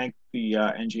also thank the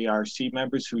NJARC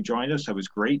members who joined us. That was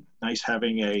great. Nice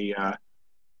having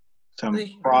some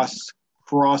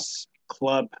cross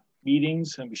club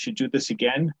meetings, and we should do this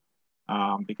again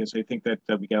because I think that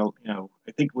we get, you know,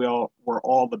 I think we're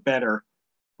all the better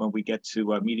when we get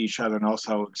to meet each other and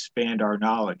also expand our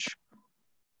knowledge.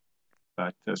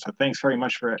 But so thanks very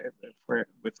much for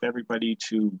with everybody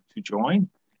to join,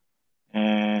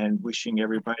 and wishing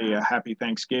everybody a happy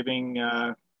Thanksgiving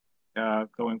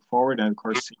going forward, and of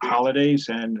course holidays,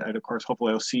 and of course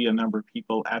hopefully I'll see a number of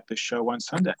people at the show on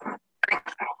Sunday.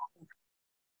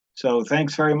 So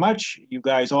thanks very much. You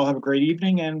guys all have a great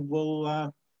evening, and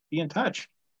we'll be in touch.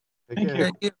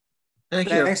 Thank you.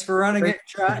 Thanks for running it,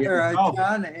 John.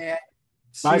 John, and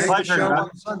my pleasure.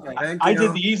 I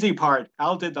did the easy part.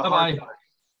 Al did the hard part.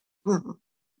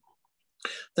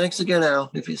 Thanks again, Al,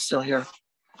 if you're still here.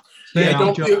 Yeah,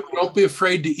 don't be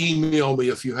afraid to email me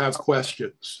if you have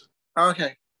questions.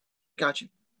 Okay, gotcha.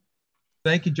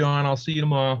 Thank you, John. I'll see you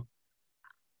tomorrow.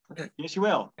 Okay. Yes, you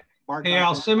will. Mark, hey,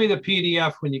 Al, send me the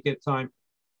PDF when you get time.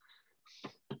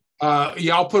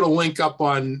 Yeah, I'll put a link up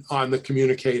on the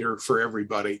communicator for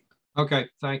everybody. Okay,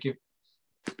 thank you.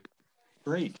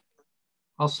 Great.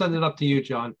 I'll send it up to you,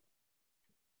 John.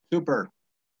 Super.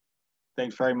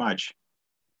 Thanks very much.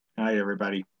 Good night,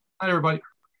 everybody. Hi, everybody.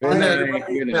 Good night.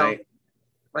 Good night.